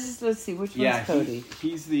 Cody is. Let's see, which one's Cody?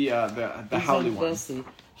 He's the Howley one. Vesey.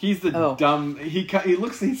 He's the dumb. He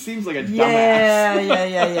seems like a dumbass.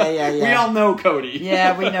 Yeah. We all know Cody.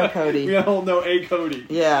 Yeah, we know Cody. We all know a Cody.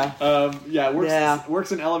 Yeah.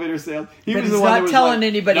 Works in elevator sales. But he's not telling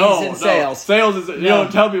anybody he's in sales. Sales is you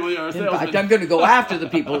don't tell people you're a salesman. I'm going to go after the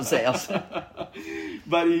people in sales.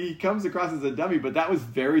 But he comes across as a dummy. But that was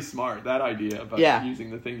very smart. That idea about using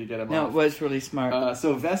the thing to get him off. No, it was really smart.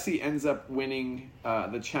 So Vesey ends up winning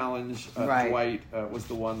the challenge. Dwight was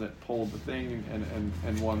the one that pulled the thing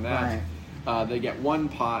and won that. Right. They get one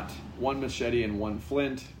pot, one machete, and one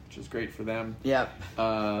flint, which is great for them. Yep.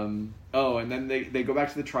 And then they go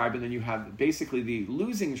back to the tribe, and then you have basically the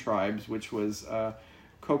losing tribes, which was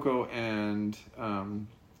Coco and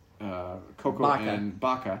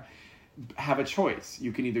Baka, have a choice.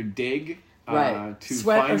 You can either dig to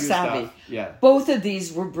Sweat find or your savvy. stuff. Yeah. Both of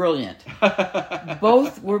these were brilliant.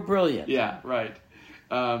 Both were brilliant. Yeah, right.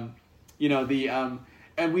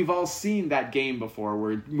 And we've all seen that game before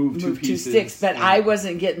where it moved two pieces. 2 sticks, but I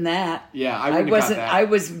wasn't getting that. Yeah, I wasn't. I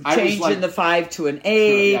was changing the 5 to an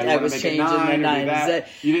 8. I was changing the 9.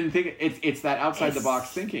 You didn't think it's that outside the box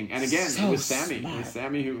thinking. And again, it was Sammy. Smart. It was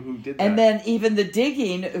Sammy who did that. And then even the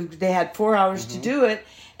digging, they had 4 hours to do it.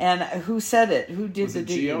 And who said it? Who did the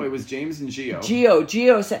digging? Geo? It was James and Geo.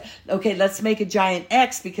 Geo said, "Okay, let's make a giant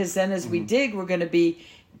X because then as we dig, we're going to be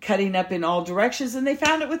cutting up in all directions." And they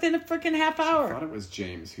found it within a freaking half hour. I thought it was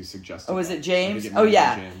James who suggested. Oh, was it James? Oh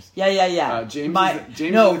yeah. James. Yeah. James.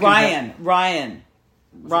 Ryan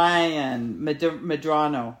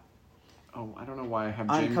Medrano. Oh, I don't know why I have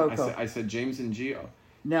on James. Coco. I said James and Geo.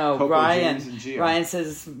 No, Coco, Ryan. James and Geo. Ryan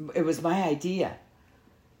says it was my idea.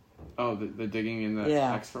 Oh, the digging in the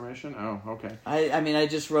X formation? Oh, okay. I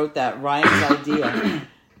just wrote that, Ryan's idea.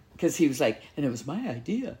 Because he was like, and it was my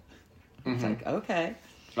idea. It's like, okay.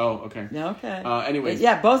 Oh, okay. Okay. Anyways.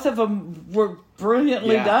 Yeah, both of them were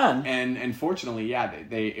brilliantly done. And fortunately,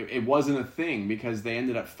 it wasn't a thing because they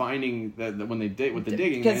ended up finding when they did with the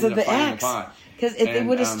digging, because they ended of the up finding X. the pot. Because if they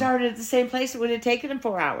would have started at the same place, it would have taken them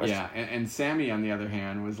 4 hours. Yeah, and Sammy, on the other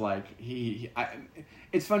hand, was like,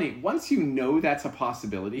 it's funny, once you know that's a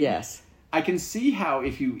possibility. Yes. I can see how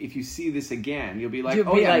if you see this again, you'll be like,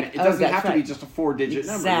 it doesn't have to be just a 4-digit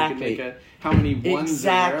number. You can make how many ones.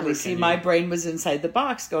 Exactly. See, my brain was inside the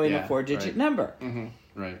box going a 4-digit number. Mm-hmm.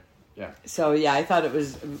 Right. Yeah. So I thought it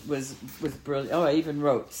was brilliant. Oh, I even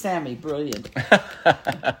wrote Sammy, brilliant.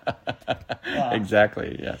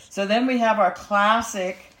 Exactly. Yes. So then we have our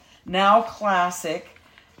classic.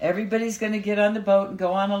 Everybody's going to get on the boat and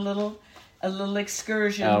go on a little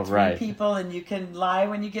excursion. Oh, 3 people, and you can lie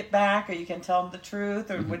when you get back, or you can tell them the truth,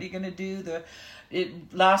 or what are you going to do?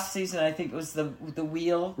 Last season, I think it was the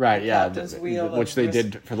wheel, right? Yeah, captain's wheel, which they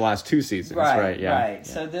did for the last 2 seasons, right? Yeah, right.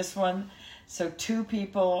 So this one, 2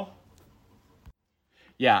 people.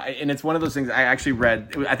 Yeah, and it's one of those things I actually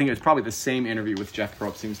read. I think it was probably the same interview with Jeff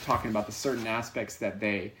Probst. He was talking about the certain aspects that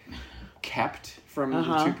they kept from the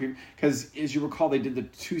 2 people. Because as you recall, they did the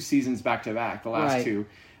 2 seasons back to back, the last 2.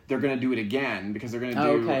 They're going to do it again because they're going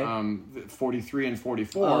to do 43 and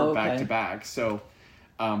 44 back to back. So,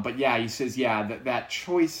 but he says, that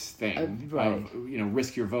choice thing of,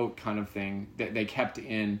 risk your vote kind of thing that they kept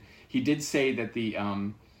in. He did say that the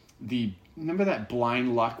remember that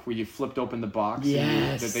blind luck where you flipped open the box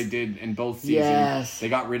that they did in both seasons? Yes. They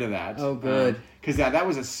got rid of that. Oh, good. Because that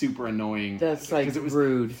was a super annoying. That's like it was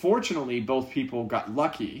rude. Fortunately, both people got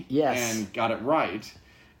lucky and got it right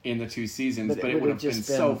in the 2 seasons, but it would have been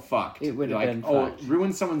so fucked. It would have been fucked.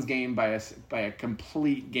 Ruin someone's game by a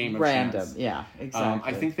complete game of chance. Yeah,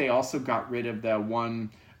 exactly. I think they also got rid of the one,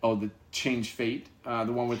 the change fate,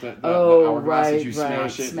 the one with the hourglass that you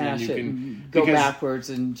smash it and you can go backwards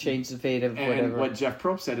and change the fate of whatever. And what Jeff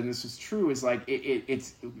Probst said, and this was true, is like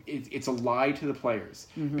it's a lie to the players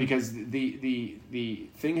because the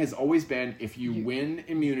thing has always been if you win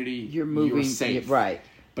immunity, you're safe. Right.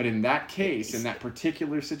 But in that case, in that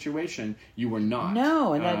particular situation, you were not.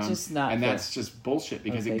 No, and that's just not. And that's just bullshit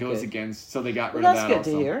because it goes against. So they got rid of that. That's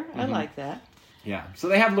good to hear. I like that. Yeah, so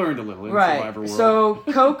they have learned a little in right. Survivor World. So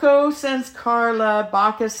Coco sends Carla,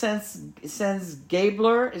 Bacchus sends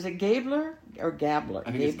Gabler. Is it Gabler or Gabler?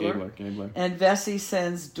 I think it's Gabler. And Vesey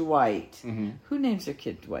sends Dwight. Mm-hmm. Who names their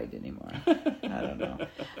kid Dwight anymore? I don't know.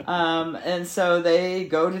 And so they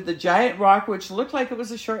go to the giant rock, which looked like it was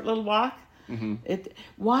a short little walk. Mm-hmm.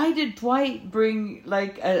 Why did Dwight bring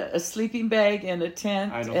like a sleeping bag and a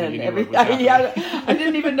tent? I don't and think he knew what was happening. I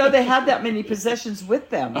didn't even know they had that many possessions with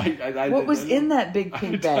them. What was in that big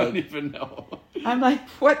pink bag? I don't even know. I'm like,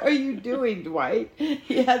 what are you doing, Dwight?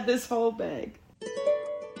 He had this whole bag.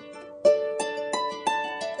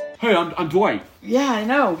 Hey, I'm Dwight. Yeah, I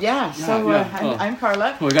know. Yeah. So I'm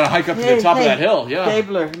Carla. We got to hike up to the top of that hill. Yeah.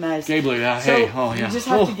 Gabler, nice. Gabler, yeah. So you just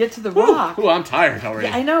have to get to the rock. Oh, I'm tired already.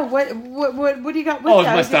 Yeah, I know. What do you got with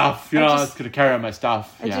that? It's my stuff. I was going to carry on my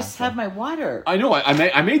stuff. I just have my water. I know.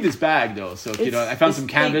 I made this bag though, so I found some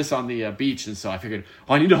canvas on the beach, and so I figured,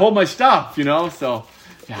 I need to hold my stuff. So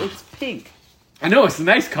yeah. It's pink. I know it's a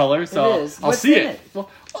nice color, so it is. I'll see it. Well,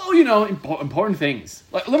 important things.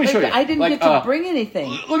 Let me show you. I didn't get to bring anything.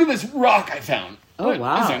 Look at this rock I found. Oh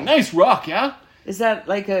wow, it's a nice rock, yeah. Is that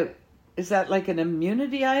like an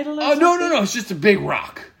immunity idol? Or no. It's just a big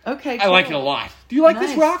rock. Okay, cool. I like it a lot. Do you like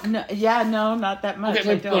this rock? No, not that much.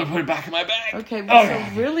 Okay, let me put it back in my bag. Okay,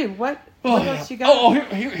 so really, what else you got? Oh,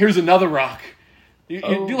 here's another rock. Do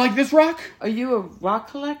you like this rock? Are you a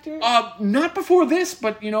rock collector? Not before this,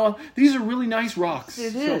 but these are really nice rocks.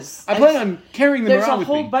 It is. I plan on carrying them around with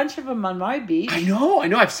me. There's a whole bunch of them on my beach. I know.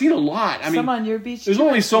 I've seen a lot. Some on your beach. There's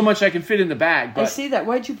only so much I can fit in the bag. But I see that.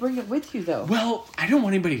 Why'd you bring it with you, though? Well, I don't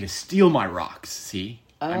want anybody to steal my rocks. See.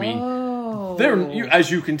 Oh. They're, as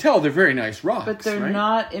you can tell, they're very nice rocks. But they're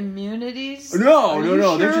not immunities? No.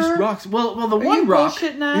 Sure? They're just rocks. Well, the one rock.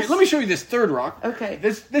 Bullshitting us? Let me show you this third rock. Okay.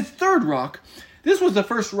 This third rock. This was the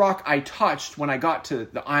first rock I touched when I got to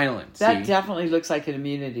the island. That definitely looks like an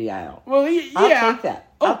immunity idol. Well, yeah. I'll take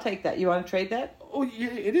that. I'll take that. You want to trade that? Oh, yeah,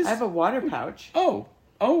 it is. I have a water pouch. Oh,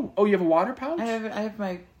 you have a water pouch? I have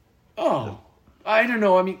my... Oh. I don't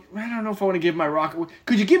know. I don't know if I want to give my rock...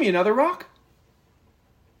 Could you give me another rock?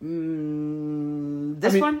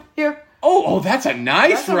 This one? Here. Oh, that's a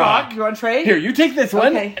nice rock. You want to trade? Here, you take this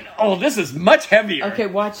one. Okay. Oh, this is much heavier. Okay,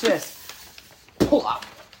 watch this. Pull up.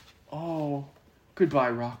 Oh, goodbye,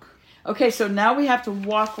 rock. Okay, so now we have to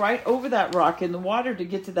walk right over that rock in the water to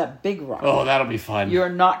get to that big rock. Oh, that'll be fun. You're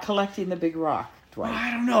not collecting the big rock, Dwight.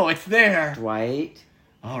 I don't know. It's there. Dwight.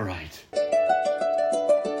 All right.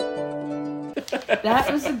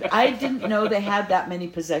 I didn't know they had that many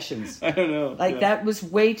possessions. I don't know. That was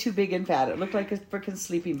way too big and fat. It looked like a freaking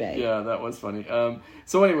sleeping bag. Yeah, that was funny.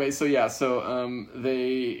 So anyway,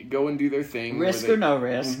 they go and do their thing. Risk or no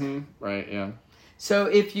risk. Mm-hmm, right, yeah. So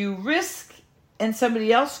if you risk and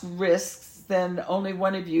somebody else risks, then only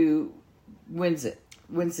one of you wins the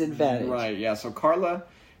advantage. Right, yeah. So Carla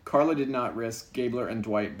did not risk. Gabler and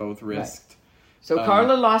Dwight both risked. Right. So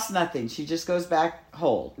Carla lost nothing. She just goes back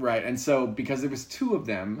whole. Right, and so because there was two of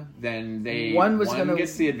them, then one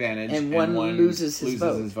gets the advantage and one loses his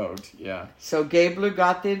vote. Yeah. So Gabler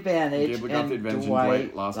got the advantage. And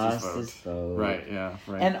Dwight lost his vote. Right, yeah,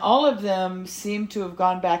 right. And all of them seem to have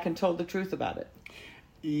gone back and told the truth about it.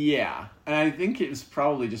 Yeah, and I think it was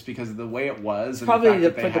probably just because of the way it was. And probably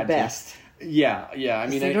the fact for the best. Yeah. I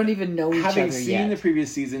mean, they don't even know each other yet. Having seen the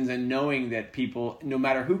previous seasons and knowing that people, no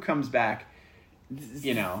matter who comes back,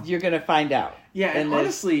 you're going to find out. Yeah, and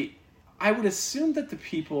honestly, I would assume that the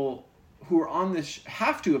people who are on this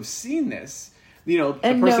have to have seen this. The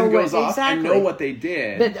person goes off and know what they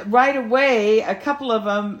did. But right away, a couple of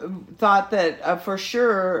them thought that for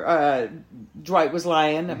sure Dwight was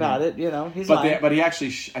lying about it. He's lying. But he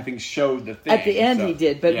actually, I think, showed the thing. At the end, he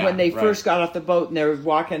did. But when they first got off the boat and they were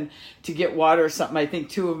walking to get water or something, I think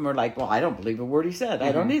two of them were like, well, I don't believe a word he said. Mm-hmm.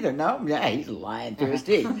 I don't either. No, yeah, he's lying through his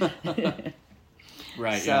teeth.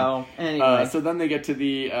 Right. So, anyway. So then they get to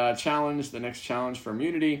the challenge, the next challenge for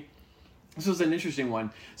immunity. This was an interesting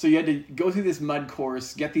one. So you had to go through this mud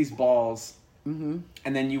course, get these balls, and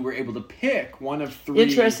then you were able to pick one of three.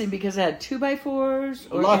 Interesting because it had 2x4s.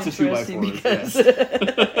 Lots of 2x4s,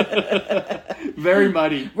 yes. Very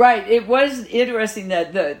muddy. Right. It was interesting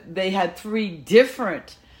that they had three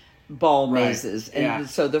different ball mazes, and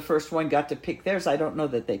so the first one got to pick theirs. I don't know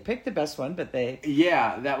that they picked the best one, but they...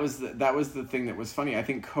 Yeah, that was the thing that was funny. I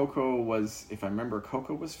think Coco was, if I remember,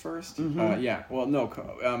 Coco was first.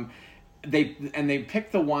 Mm-hmm. They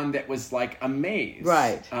picked the one that was like a maze.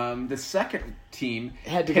 Right. The second team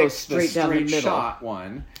had to go straight down the middle. Shot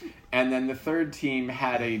one, and then the third team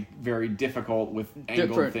had a very difficult with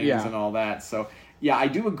angled things and all that. So I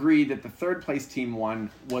do agree that the third place team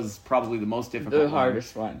one was probably the most difficult, the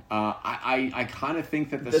hardest one. I kind of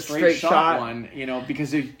think that the straight shot one,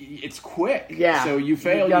 because it's quick. Yeah. So you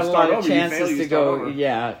fail, you start over. You fail, you start over.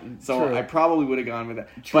 Yeah. So true. I probably would have gone with that.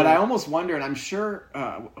 True. But I almost wonder, and I'm sure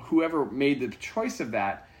whoever made the choice of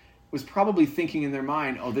that was probably thinking in their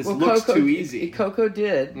mind, "Oh, this looks too easy." Coco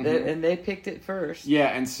did, and they picked it first. Yeah,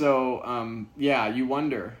 and so you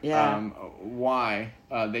wonder why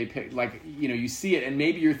they picked. Like, you see it, and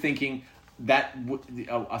maybe you're thinking that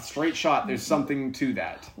a straight shot. There's something to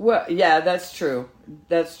that. Well, yeah, that's true.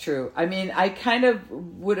 That's true. I mean, I kind of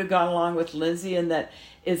would have gone along with Lindsay in that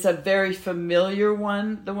it's a very familiar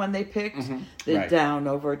one, the one they picked. The down,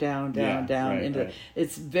 over, down, into.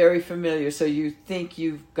 It's very familiar, so you think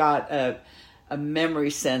you've got a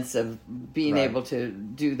memory sense of being able to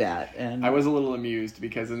do that. And I was a little amused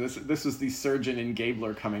because this was the surgeon in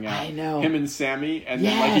Gabler coming out. I know. Him and Sammy, and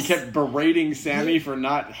then he kept berating Sammy for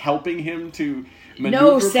not helping him to maneuver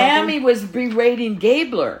No, Sammy was berating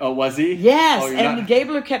Gabler. Oh, was he? Yes, and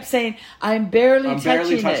Gabler kept saying, I'm barely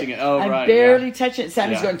touching it. Oh, I'm barely touching it.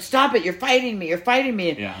 Sammy's going, stop it, you're fighting me.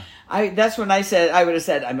 And that's when I would have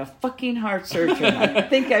said, I'm a fucking heart surgeon. I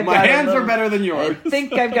think I've My hands are better than yours. I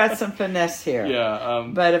think I've got some finesse here. Yeah.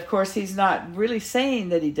 But of course, he's not really saying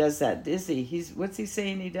that he does that, is he? What's he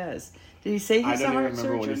saying he does? Did he say he's a heart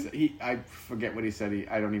surgeon? What he said. I forget what he said.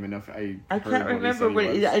 I don't even know if I can't remember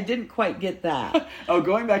I didn't quite get that.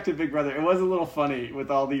 Going back to Big Brother, it was a little funny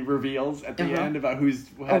with all the reveals at the end about who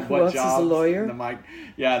had what jobs. Is the lawyer?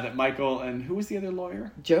 That Michael, and who was the other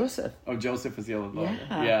lawyer? Joseph. Oh, Joseph was the other lawyer.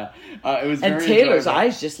 Yeah. It was and very Taylor's enjoyable.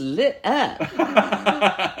 eyes just lit up.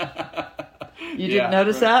 You didn't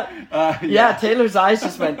notice that? Taylor's eyes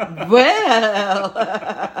just went, well.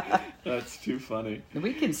 That's too funny.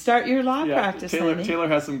 We can start your law practice, honey. Taylor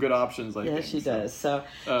has some good options, I think. Yeah, she does. So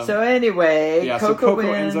anyway, Coco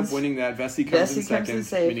wins. ends up winning that. Vessi comes in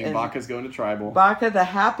second, meaning Baca's going to tribal. Baca, the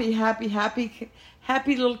happy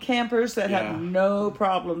little campers that have no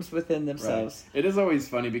problems within themselves. Right. It is always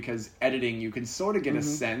funny because editing, you can sort of get a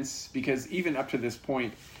sense, because even up to this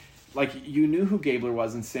point, like, you knew who Gabler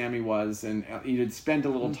was and Sammy was, and you'd spent a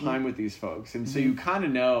little time with these folks, and so you kind of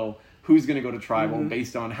know who's going to go to tribal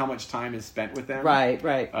based on how much time is spent with them. Right.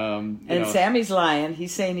 And Sammy's lying.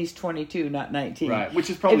 He's saying he's 22, not 19. Right, which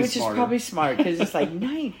is probably smart because it's like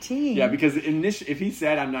 19. Yeah, because if he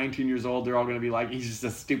said I'm 19 years old, they're all going to be like, he's just a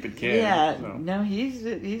stupid kid. Yeah, so. No,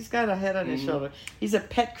 he's got a head on his shoulder. He's a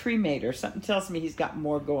pet cremator. Something tells me he's got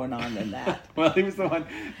more going on than that. Well, he was the one,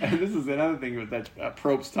 and this is another thing that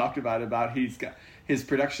Probst talked about he's got his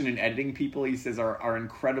production and editing people, he says, are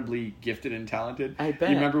incredibly gifted and talented. I bet.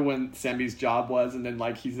 You remember when Sammy's job was, and then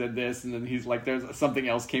he said this, and then he's like, there's something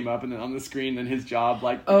else came up, and then on the screen, then his job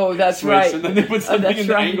that's switched, right. and then they put something in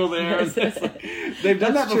the angle there. Yes. They've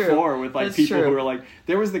done that before with that's people true. who are like,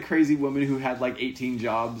 there was the crazy woman who had 18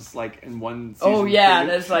 jobs in one season. Oh yeah,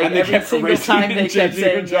 that's every single time they kept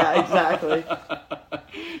saying, exactly.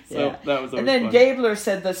 So that was. And then fun. Gabler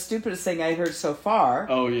said the stupidest thing I heard so far.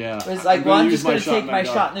 Oh yeah, was like, well, I'm just going to take my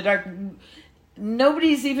shot in the dark.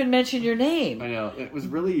 Nobody's even mentioned your name. I know. It was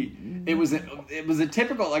really. It was a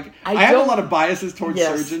typical I have a lot of biases towards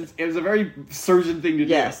surgeons. It was a very surgeon thing to do.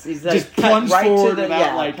 Yes, he's just plunge forward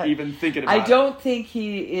without even thinking about it. I don't think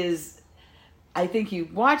he is. I think he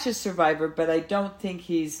watches Survivor, but I don't think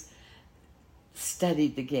he's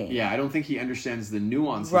studied the game. Yeah, I don't think he understands the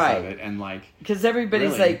nuances of it, and because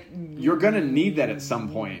everybody's you're gonna need that at some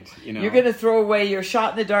point. You're gonna throw away your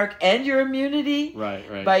shot in the dark and your immunity,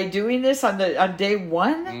 right, by doing this on day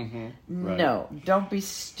one. No, don't be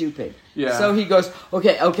stupid. Yeah. So he goes,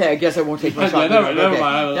 okay. I guess I won't take my shot.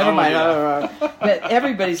 Never mind. But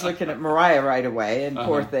everybody's looking at Mariah right away, and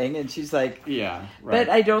poor thing, and she's like, yeah. Right. But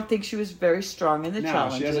I don't think she was very strong in the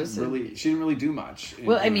challenges. She didn't really do much.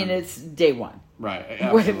 It's day one.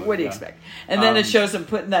 Right. What do you expect? And then it shows him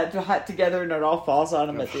putting that hut together, and it all falls on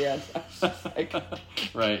him at the end.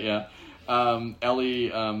 Right. Yeah.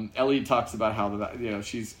 Ellie talks about how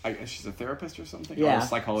she's a therapist or something, or a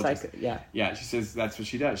psychologist. Yeah. She says that's what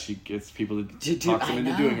she does. She gets people to talk them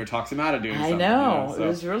into doing or talks them out of doing something. I know. So, it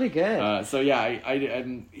was really good.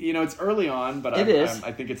 It's early on, but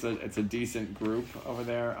I think it's a decent group over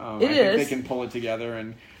there. I think they can pull it together,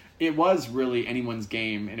 and it was really anyone's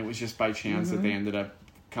game, and it was just by chance that they ended up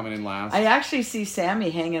coming in last. I actually see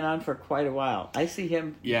Sammy hanging on for quite a while. I see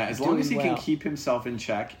him. Yeah, as long as he can keep himself in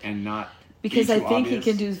check and not. Because be I too think obvious.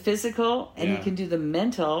 he can do physical and he can do the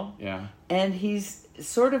mental. Yeah. And he's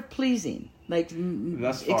sort of pleasing. Like,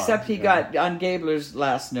 Thus far, except he got on Gabler's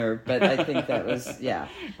last nerve, but I think that was right.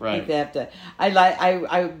 I think they have to.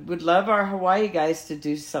 I would love our Hawaii guys to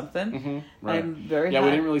do something. Mm-hmm. Right. I'm very we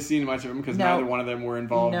didn't really see much of them because neither one of them were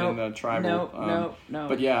involved in the tribal. No.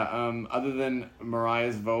 But yeah, other than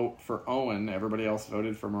Mariah's vote for Owen, everybody else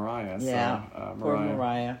voted for Mariah. Yeah, so, poor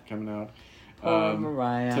Mariah coming out. Poor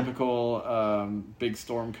Mariah. Typical big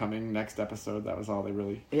storm coming next episode. That was all they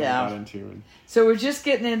really got into. And so we're just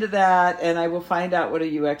getting into that, and I will find out what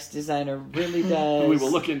a UX designer really does. We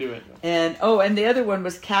will look into it. And the other one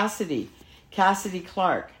was Cassidy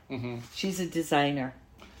Clark. Mm-hmm. She's a designer.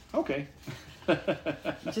 Okay.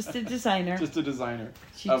 Just a designer. Just a designer.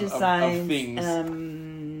 She designs of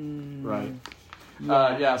things. Right.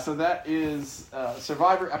 So that is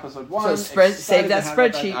Survivor Episode 1. So save that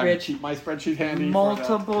spreadsheet, Rich. Keep my spreadsheet handy.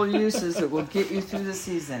 Multiple uses that will get you through the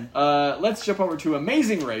season. Let's jump over to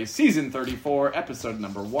Amazing Race, Season 34, Episode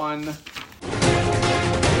number 1.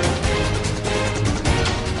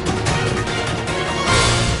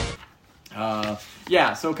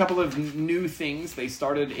 So a couple of new things. They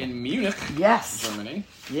started in Munich, Germany.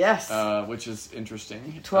 Yes. Which is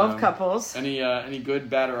interesting. 12 couples. Any good,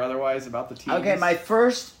 bad, or otherwise about the teams? Okay, my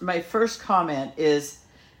first comment is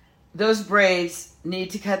those braids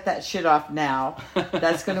need to cut that shit off now.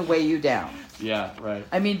 That's going to weigh you down. Yeah, right.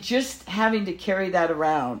 I mean, just having to carry that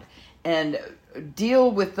around and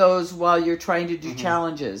deal with those while you're trying to do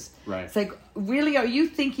challenges. Right. It's like, really, are you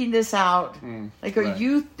thinking this out? Are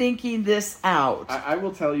you thinking this out? I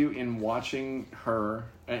will tell you, in watching her,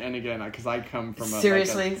 and again, because I come from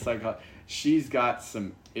seriously, she's got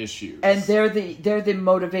some issues, and they're the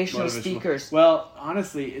motivational speakers. Well,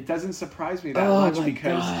 honestly, it doesn't surprise me that much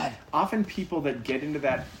because often people that get into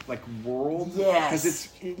that world, because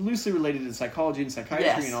it's loosely related to psychology and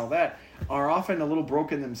psychiatry and all that, are often a little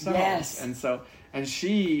broken themselves, and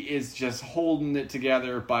she is just holding it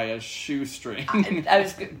together by a shoestring.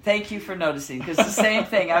 Thank you for noticing, because the same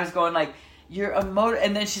thing. I was going like, you're a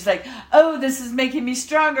and then she's like, oh, this is making me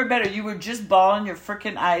stronger, better. You were just bawling your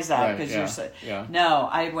freaking eyes out because you're so. Yeah. No,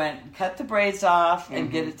 I went cut the braids off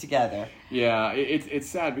and get it together. Yeah, it's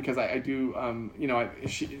sad because I do.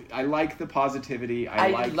 I like the positivity.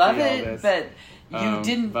 I love it, but. You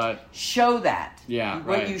didn't show that. Yeah,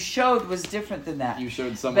 What you showed was different than that. You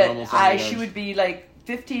showed someone almost on the edge. She would be like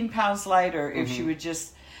 15 pounds lighter if she would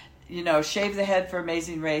just, shave the head for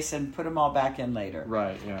Amazing Race and put them all back in later.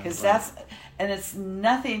 Right, yeah. Because and it's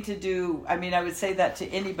nothing to do, I would say that to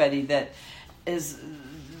anybody that is,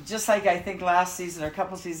 just like I think last season or a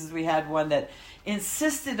couple seasons we had one that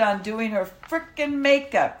insisted on doing her frickin'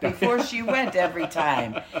 makeup before she went every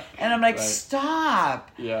time. And I'm like, stop.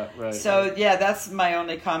 Yeah, right. So, that's my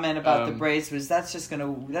only comment about the braids was that's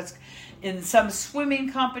in some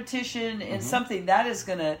swimming competition, in something that is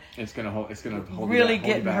going to... It's going to hold really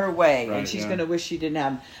get in her way. Right, and she's going to wish she didn't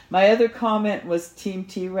have them. My other comment was Team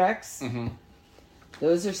T-Rex. Mm-hmm.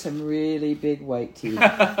 Those are some really big white teeth.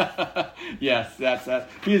 Yes, that's that.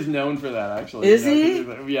 He is known for that, actually. Is he?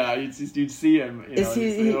 Yeah, you'd see him.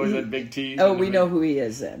 He always had big teeth. Oh, we know who he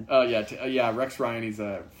is then. Oh, yeah. Rex Ryan, he's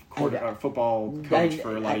a football coach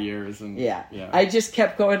for a lot of years. And yeah. I just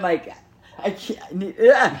kept going like... I can't.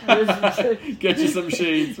 Get you some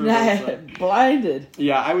shades. Blinded.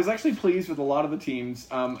 Yeah, I was actually pleased with a lot of the teams.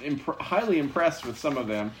 Highly impressed with some of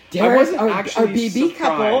them. Derek, I wasn't actually our BB surprised.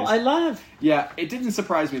 couple, I love. Yeah, it didn't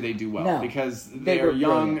surprise me they do well because they're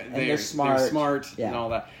young, they're smart, and all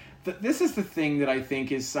that. This is the thing that I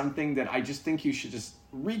think is something that I just think you should just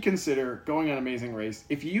reconsider going on Amazing Race.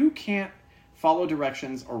 If you can't follow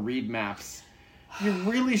directions or read maps, you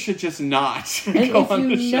really should just not go on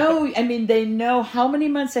the show. They know how many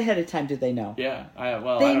months ahead of time do they know? Yeah, they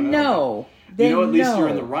I don't know. At least you're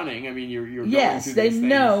in the running. You're going through they these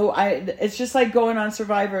know. It's just like going on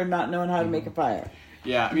Survivor and not knowing how to make a fire.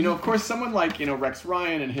 Yeah, of course, someone like Rex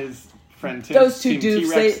Ryan and his friend Tim, those two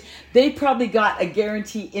dudes, they probably got a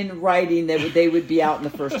guarantee in writing that they would be out in the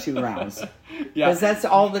first 2 rounds. Because that's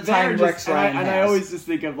all the time Rex Ryan has. And I always just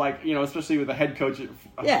think of especially with a head coach at a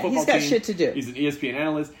football he's got team, shit to do. He's an ESPN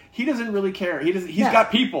analyst. He doesn't really care. He's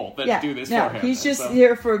got people that do this for him. He's just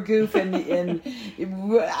here for a goof, and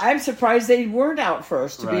I'm surprised they weren't out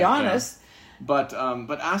first, to be honest. Yeah. But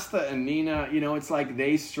Asta and Nina, it's like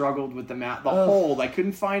they struggled with the map, the whole. They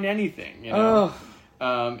couldn't find anything.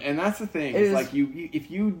 And that's the thing. It's like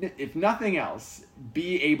if nothing else,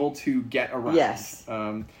 be able to get around. Yes.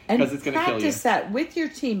 Because it's going to kill you. Practice that with your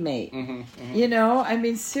teammate.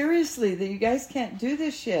 Seriously, you guys can't do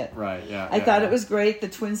this shit. Right. Yeah. I thought it was great. The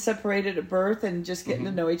twins separated at birth and just getting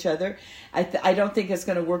to know each other. I don't think it's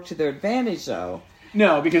going to work to their advantage though.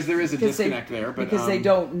 No, because there is a disconnect there, but because they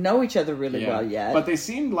don't know each other really well yet. But they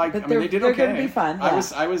seemed like they did okay. They're going to be fun. Yeah.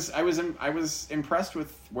 I was impressed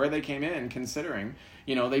with where they came in, considering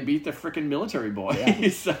they beat the frickin' military boy. Yeah.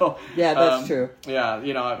 So that's true. Yeah,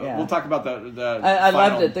 we'll talk about the. I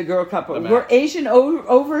loved it. The girl couple. We're Asian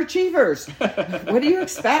overachievers. What do you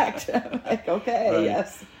expect? Like, okay, right.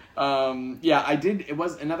 Yes. I did. It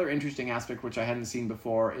was another interesting aspect which I hadn't seen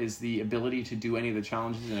before is the ability to do any of the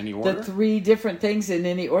challenges in any order. The 3 different things in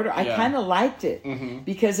any order. I kind of liked it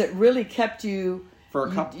because it really kept you. For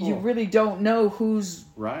a couple, you really don't know who's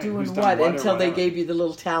doing what until they gave you the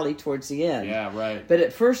little tally towards the end. Yeah, right. But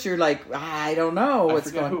at first you're like, I don't know what's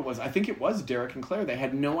going on. I forget who it was. I think it was Derek and Claire. They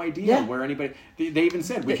had no idea where anybody. They even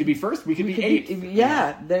said we could be first, we could be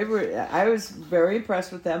 8th. They were. I was very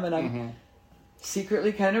impressed with them, and I'm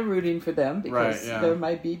secretly kind of rooting for them because they're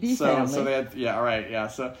my BB family. So they had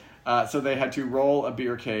So they had to roll a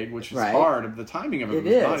beer keg, which was hard. The timing of it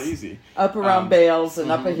was not easy. Up around bales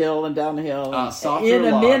and up a hill and down a hill in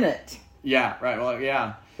a minute. Yeah, right. Well,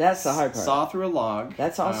 yeah. That's the hard part. Saw through a log.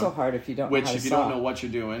 That's also hard if you don't know how to saw. Which, if you don't know what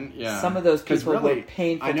you're doing, Some of those people were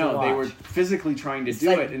painful to watch. I know, they were physically trying to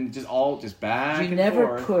do it and just back and forth. You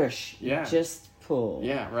never push. Yeah. You just pull.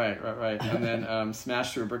 Yeah, right. And then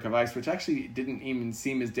smash through a brick of ice, which actually didn't even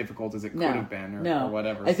seem as difficult as it could have been or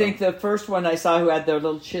whatever. I think the first one I saw who had their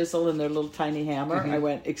little chisel and their little tiny hammer, I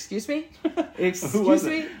went, excuse me? Excuse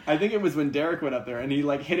me? I think it was when Derek went up there and he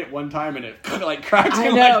hit it one time and it cracked him. I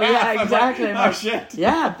know, yeah, exactly. Like, oh, shit.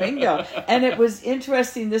 Yeah, bingo. And it was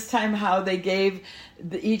interesting this time how they gave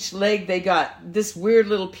each leg, they got this weird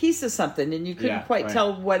little piece of something and you couldn't quite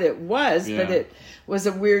tell what it was, but it was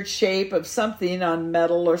a weird shape of something on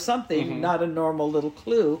metal or something, not a normal little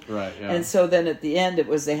clue. Right, yeah. And so then at the end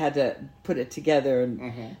they had to put it together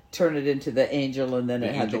and turn it into the angel, and then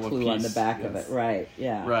it had the clue on the back of it. Right,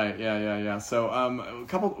 yeah. Right, yeah. So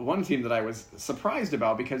one team that I was surprised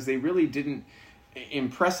about because they really didn't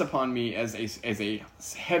impress upon me as a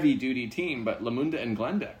heavy duty team, but Lamunda and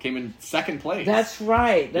Glenda came in second place. That's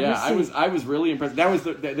right. I was really impressed. That was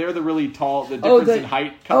they're the really tall, the difference in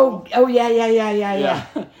height couple. Yeah.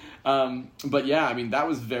 But yeah, I mean that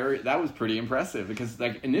was pretty impressive because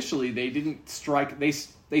initially they didn't strike.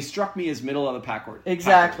 They struck me as middle of the pack.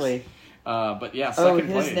 Exactly. But yeah,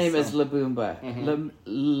 second place. His name is Labumba.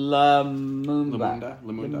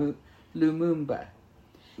 Lumumba.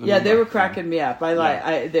 Yeah, they were cracking me up.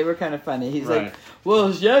 They were kind of funny. He's like, well,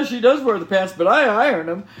 yeah, she does wear the pants, but I iron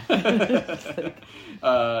them.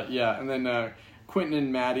 And then Quentin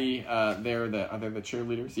and Maddie, they're the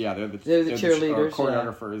cheerleaders. Yeah, they're the cheerleaders,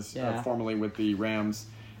 choreographers, formerly with the Rams,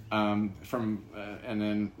 and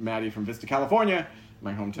then Maddie from Vista, California,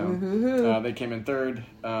 my hometown. They came in third.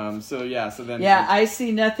 I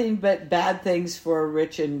see nothing but bad things for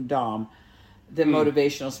Rich and Dom. The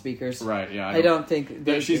motivational speakers, right? Yeah, I don't think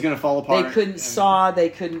she's going to fall apart. They couldn't saw, they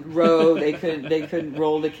couldn't row, they couldn't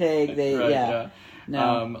roll the keg.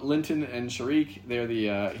 No. Linton and Sharik, they're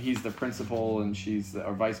he's the principal and she's the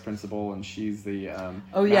vice principal and she's the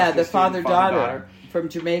the father-daughter from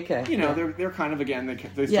Jamaica. They're kind of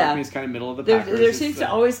they strike me as kind of middle of the pack. There seems to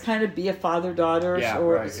always kind of be a father-daughter.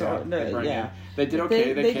 They did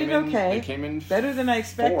okay. They came in better than I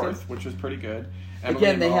expected. Fourth, which was pretty good.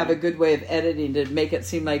 Again, they have a good way of editing to make it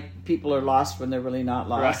seem like people are lost when they're really not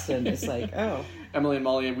lost, and it's like, oh. Emily and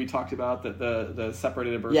Molly, we talked about the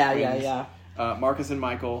separated at birth. Yeah. Marcus and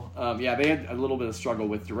Michael, they had a little bit of struggle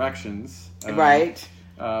with directions. Right.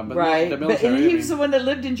 The military, but he was the one that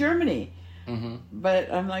lived in Germany. Mm-hmm.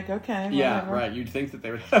 But I'm like, okay. Whatever. Yeah, right. You'd think that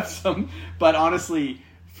they would have some, but honestly,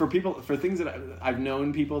 for things that I've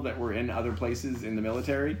known people that were in other places in the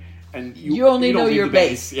military. And you only know your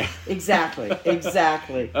base. Yeah. Exactly.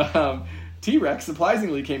 T-Rex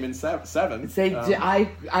surprisingly came in seventh.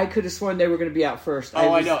 I could have sworn they were going to be out first.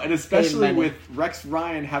 I know. And especially with Rex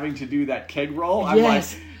Ryan having to do that keg roll, I'm like,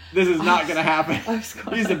 this is not going to happen.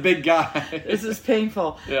 He's a big guy. This is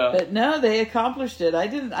painful. Yeah. But no, they accomplished it.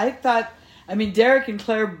 Derek and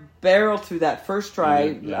Claire barreled through that first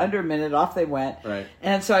try, under a minute, off they went. Right.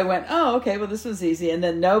 And so I went, oh, okay, well, this was easy. And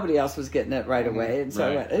then nobody else was getting it right away. And so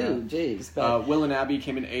I went, ooh, geez. But Will and Abby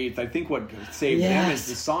came in eighth. I think what saved them is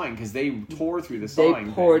the sawing, because they tore through the sawing.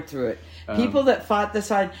 They poured through it. People that fought the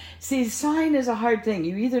sawing. See, sawing is a hard thing.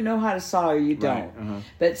 You either know how to saw or you don't. Right. Uh-huh.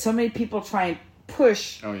 But so many people try and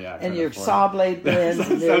push, and your saw blade bends.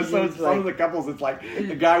 Some of the couples, it's like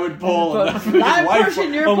the guy would pull, and his I'm wife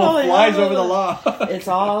pushing, you're pulling, flies over the log. It's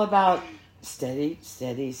all about steady.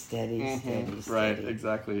 Right,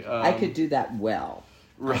 exactly. I could do that well.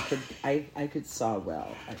 Right. I could saw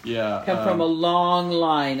well. Yeah. Come from a long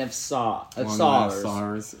line of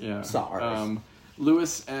sawers. Yeah.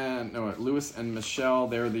 Lewis and Michelle,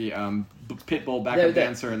 they're the Pitbull backup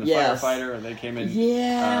dancer and the firefighter, and they came in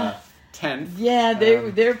 10th. Yeah,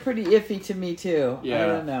 they're pretty iffy to me too. Yeah, I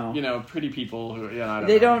don't know. You know, pretty people who I don't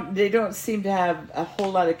know. They don't seem to have a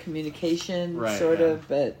whole lot of communication, of,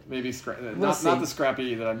 but maybe not the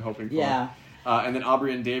scrappy that I'm hoping for. Yeah. And then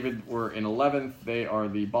Aubrey and David were in 11th. They are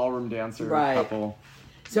the ballroom dancer couple.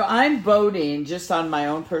 So I'm voting just on my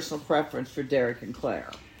own personal preference for Derek and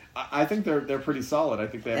Claire. I think they're pretty solid. I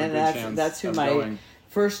think they have a good chance. That's who of my going.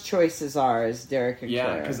 First choices are is Derek and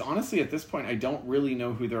Claire. Yeah, because honestly, at this point, I don't really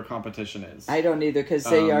know who their competition is. I don't either, because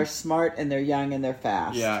they are smart and they're young and they're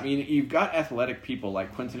fast. Yeah, I mean, you've got athletic people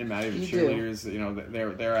like Quentin and Maddie, the cheerleaders. You know,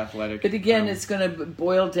 they're athletic. But again, it's going to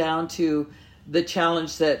boil down to the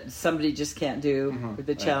challenge that somebody just can't do, or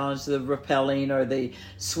the challenge, the rappelling, or the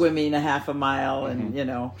swimming a half a mile, and you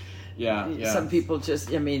know. Yeah. Some people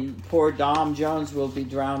just, I mean, poor Dom Jones will be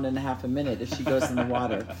drowned in half a minute if she goes in the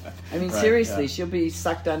water. I mean, seriously, she'll be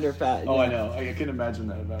sucked under fat. Oh, I know. I can imagine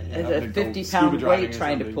that. A 50-pound weight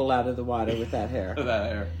trying to pull out of the water with that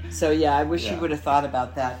hair. So, I wish you would have thought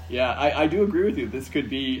about that. Yeah, I do agree with you. This could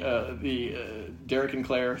be the Derek and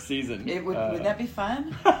Claire season. Would that be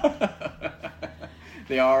fun?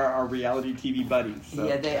 They are our reality TV buddies. So.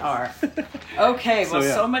 Yeah, they are. Okay,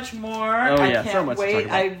 so much more. I can't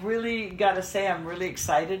wait. I really got to say, I'm really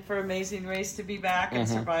excited for Amazing Race to be back and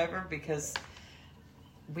Survivor, because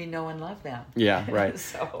we know and love them. Yeah, right.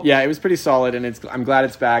 Yeah, it was pretty solid, and I'm glad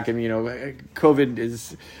it's back. And, you know, COVID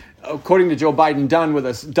is, according to Joe Biden,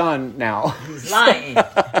 done now. He's lying.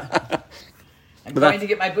 I'm going to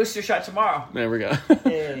get my booster shot tomorrow. There we go.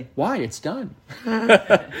 Hey. Why? It's done.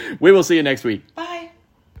 We will see you next week.